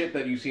some shit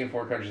that you see in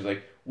foreign countries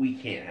like we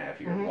can't have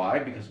here. Mm-hmm. Why?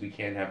 Because we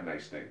can't have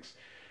nice things.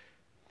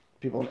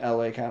 People in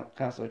LA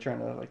constantly trying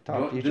to like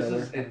talk to each this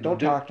other. is- Don't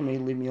talk to me.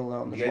 Leave me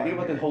alone. The idea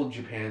about the whole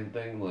Japan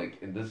thing, like,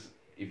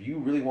 if you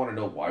really want to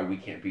know why we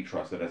can't be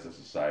trusted as a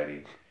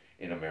society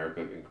in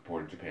America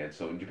compared to Japan,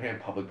 so in Japan,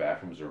 public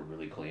bathrooms are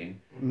really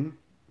clean. Mm-hmm.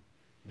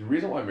 The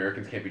reason why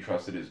Americans can't be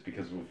trusted is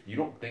because if you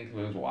don't think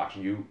no one's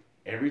watching you,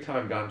 every time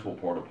I've gone to a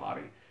porta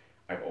potty,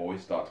 I've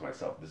always thought to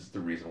myself, this is the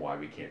reason why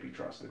we can't be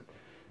trusted.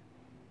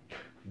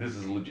 This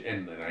is legit,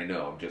 and I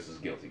know I'm just as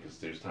guilty because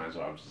there's times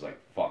when I'm just like,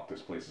 fuck,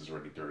 this place is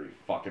already dirty.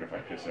 Fuck it if I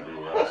piss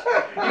everywhere else.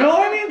 You know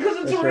what I mean? Because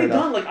it's That's already fair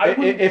done. enough. Like,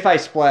 If I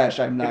splash,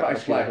 I'm not. if I gonna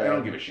feel splash, I bad.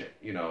 don't give a shit,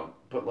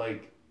 But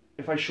like,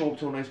 if I show up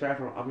to a nice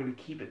bathroom, I'm gonna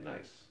keep it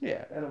nice.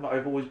 Yeah. And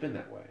I've always been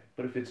that way.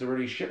 But if it's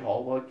already a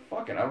shithole, like,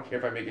 fuck it. I don't care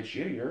if I make it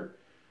shittier.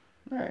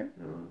 All right.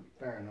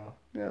 Fair enough.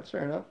 Yeah, that's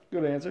fair enough.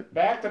 Good answer.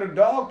 Back to the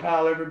dog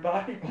pile,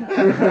 everybody.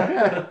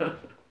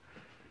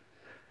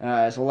 All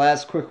right. So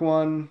last quick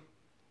one.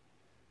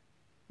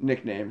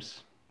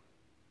 Nicknames.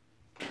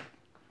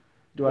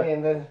 Last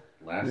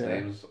Yeah.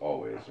 names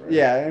always, right?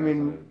 Yeah, I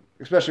mean,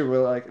 especially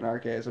with like in our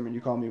case. I mean,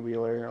 you call me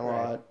Wheeler a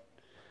Right. lot.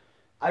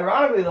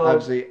 Ironically, though,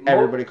 Obviously,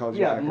 everybody calls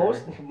you Becker.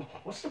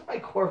 most of my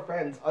core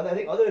friends, I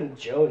think, other than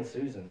Joe and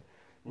Susan,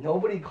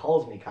 nobody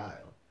calls me Kyle.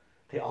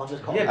 They all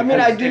just call me. I mean,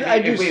 I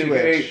do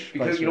switch.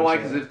 Because vice you know why?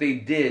 versa. Because if they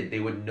did, they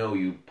would know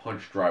you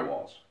punch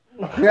drywalls.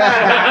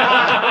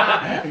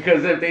 I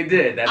Because if they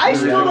did, that's I the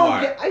still reason don't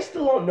why. I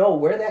still don't know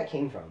where that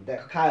came from.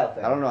 That Kyle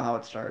thing. don't know how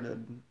it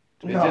started.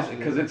 It's No. just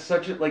because it's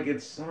such a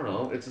it's I don't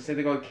know. It's the same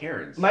thing about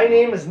Karens. My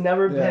name has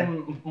never Yeah.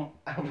 been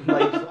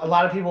like a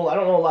lot of people. I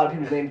don't know a lot of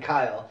people named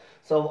Kyle.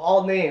 So of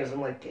all names, I'm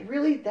like,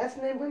 really? That's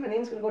the name where my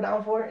name's gonna go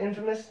down for?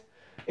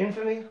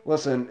 Infamy?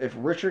 Listen, if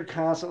Richard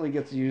constantly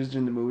gets used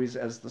in the movies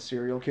as the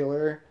serial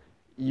killer,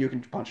 you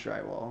can punch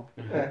drywall.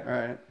 Eh. All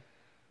right.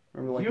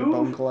 Remember like the You-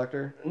 Bone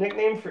Collector?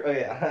 Nickname for? Oh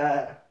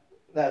yeah,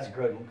 that's a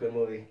good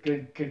movie.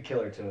 Good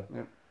killer too.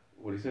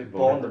 What do you say? The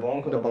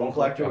Bone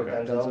Collector with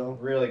Okay. Denzel.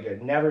 Really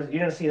good. You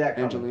didn't see that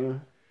coming.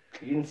 Angelina.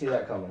 You didn't see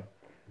that coming.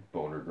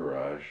 Boner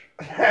Garage.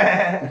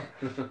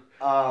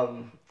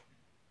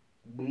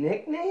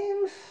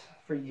 Nicknames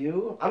for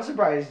you? I'm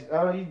surprised.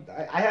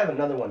 I have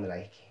another one that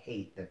I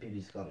hate that people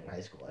used to call me in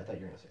high school. I thought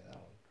you were gonna say that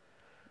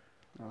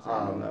one.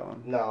 I don't know that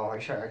one. No, I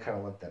kind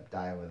of let that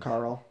die with.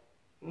 Carl.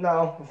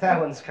 No, that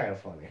one's kind of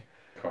funny.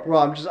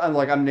 Well,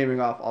 I'm naming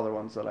off other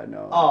ones that I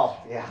know.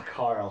 Oh yeah,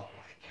 Carl.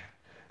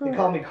 They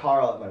call me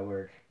Carl at my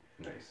work.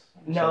 Nice.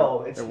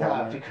 No, it's They're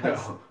not Walmart.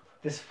 because No.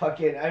 this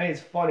fucking. I mean,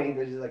 it's funny.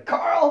 They're just like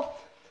Carl,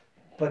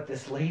 but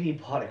this lady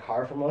bought a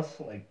car from us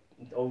like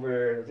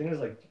over. I think it was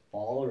like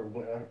fall or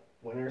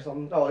winter or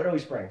something. Oh, early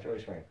spring,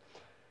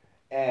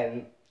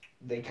 and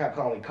they kept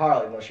calling me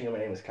Carl, even though she knew my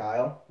name was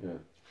Kyle. Yeah.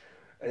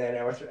 And then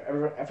after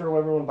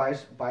everyone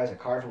buys a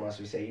car from us,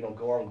 we say, go on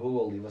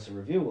Google, leave us a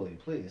review, will you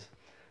please?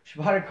 She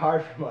bought a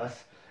car from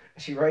us.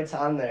 She writes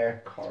on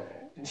there, Carl.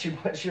 she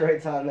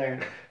writes on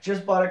there,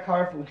 just bought a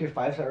car from,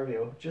 5-star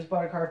review, just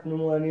bought a car from New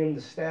Millennium,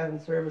 the staff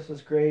and service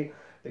was great,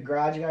 the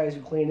garage guys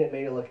who cleaned it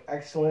made it look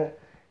excellent,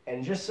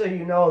 and just so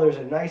you know, there's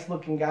a nice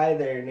looking guy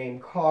there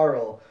named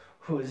Carl,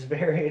 who is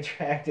very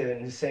attractive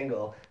and is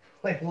single.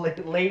 Like,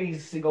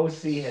 ladies, go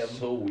see him.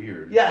 So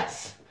weird.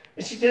 Yes!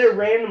 And she did it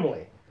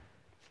randomly.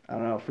 I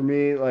don't know. For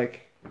me,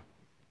 like,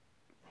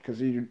 because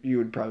you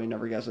would probably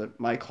never guess it.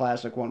 My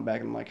classic one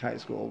back in like high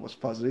school was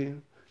Fuzzy,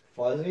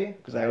 Fuzzy?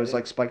 because I always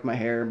like spiked my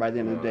hair, and by the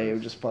end of the day it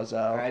would just fuzz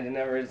out. I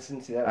didn't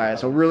see that. All right,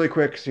 so really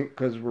quick,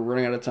 because we're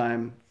running out of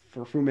time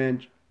for Fu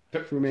Manchu.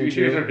 Yeah, Fu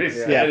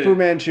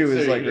Manchu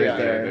is like right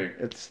there.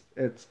 It's.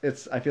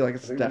 I feel like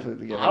it's definitely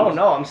the given. I don't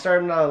know. I'm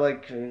starting to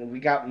like. We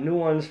got new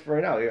ones for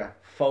right now. Yeah,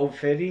 Faux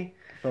Fitty.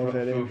 Faux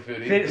Fitty. Foo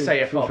Fitty. Say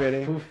it. Foo Faux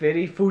Fitty. Foo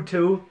Fitty.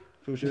 Futu.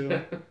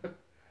 Fushu.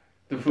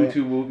 The Futu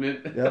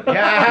movement. Yep.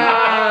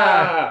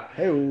 Yeah.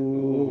 Hey.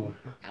 Ooh.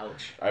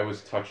 Ouch. I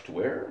was touched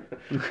where?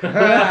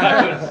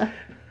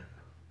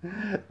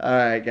 All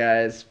right,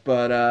 guys.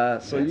 But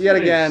so It's yet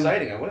really again,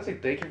 exciting. I want to say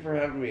thank you for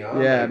having me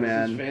on. Yeah, Like,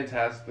 man. This is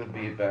fantastic to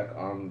be back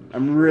on.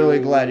 I'm really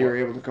glad you were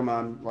able to come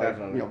on. Like,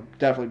 Definitely.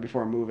 definitely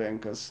before moving,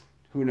 because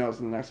who knows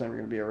the next time you're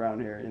gonna be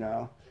around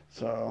here.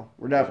 So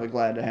we're definitely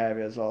glad to have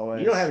you as always.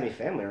 You don't have any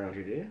family around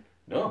here, do you?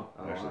 No,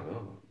 Oh, actually wow.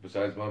 no.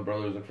 Besides my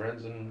brothers and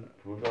friends and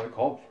who I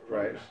called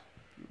Right.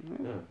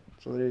 Yeah.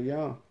 So there you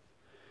go.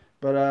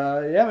 But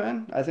yeah,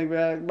 man. I think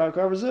that about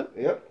covers it.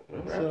 Yep.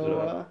 Well, wraps it So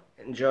up.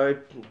 Enjoy.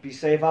 Be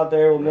safe out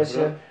there. We'll miss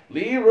you.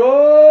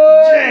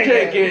 Leroy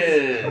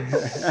Jenkins.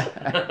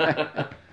 Jenkins.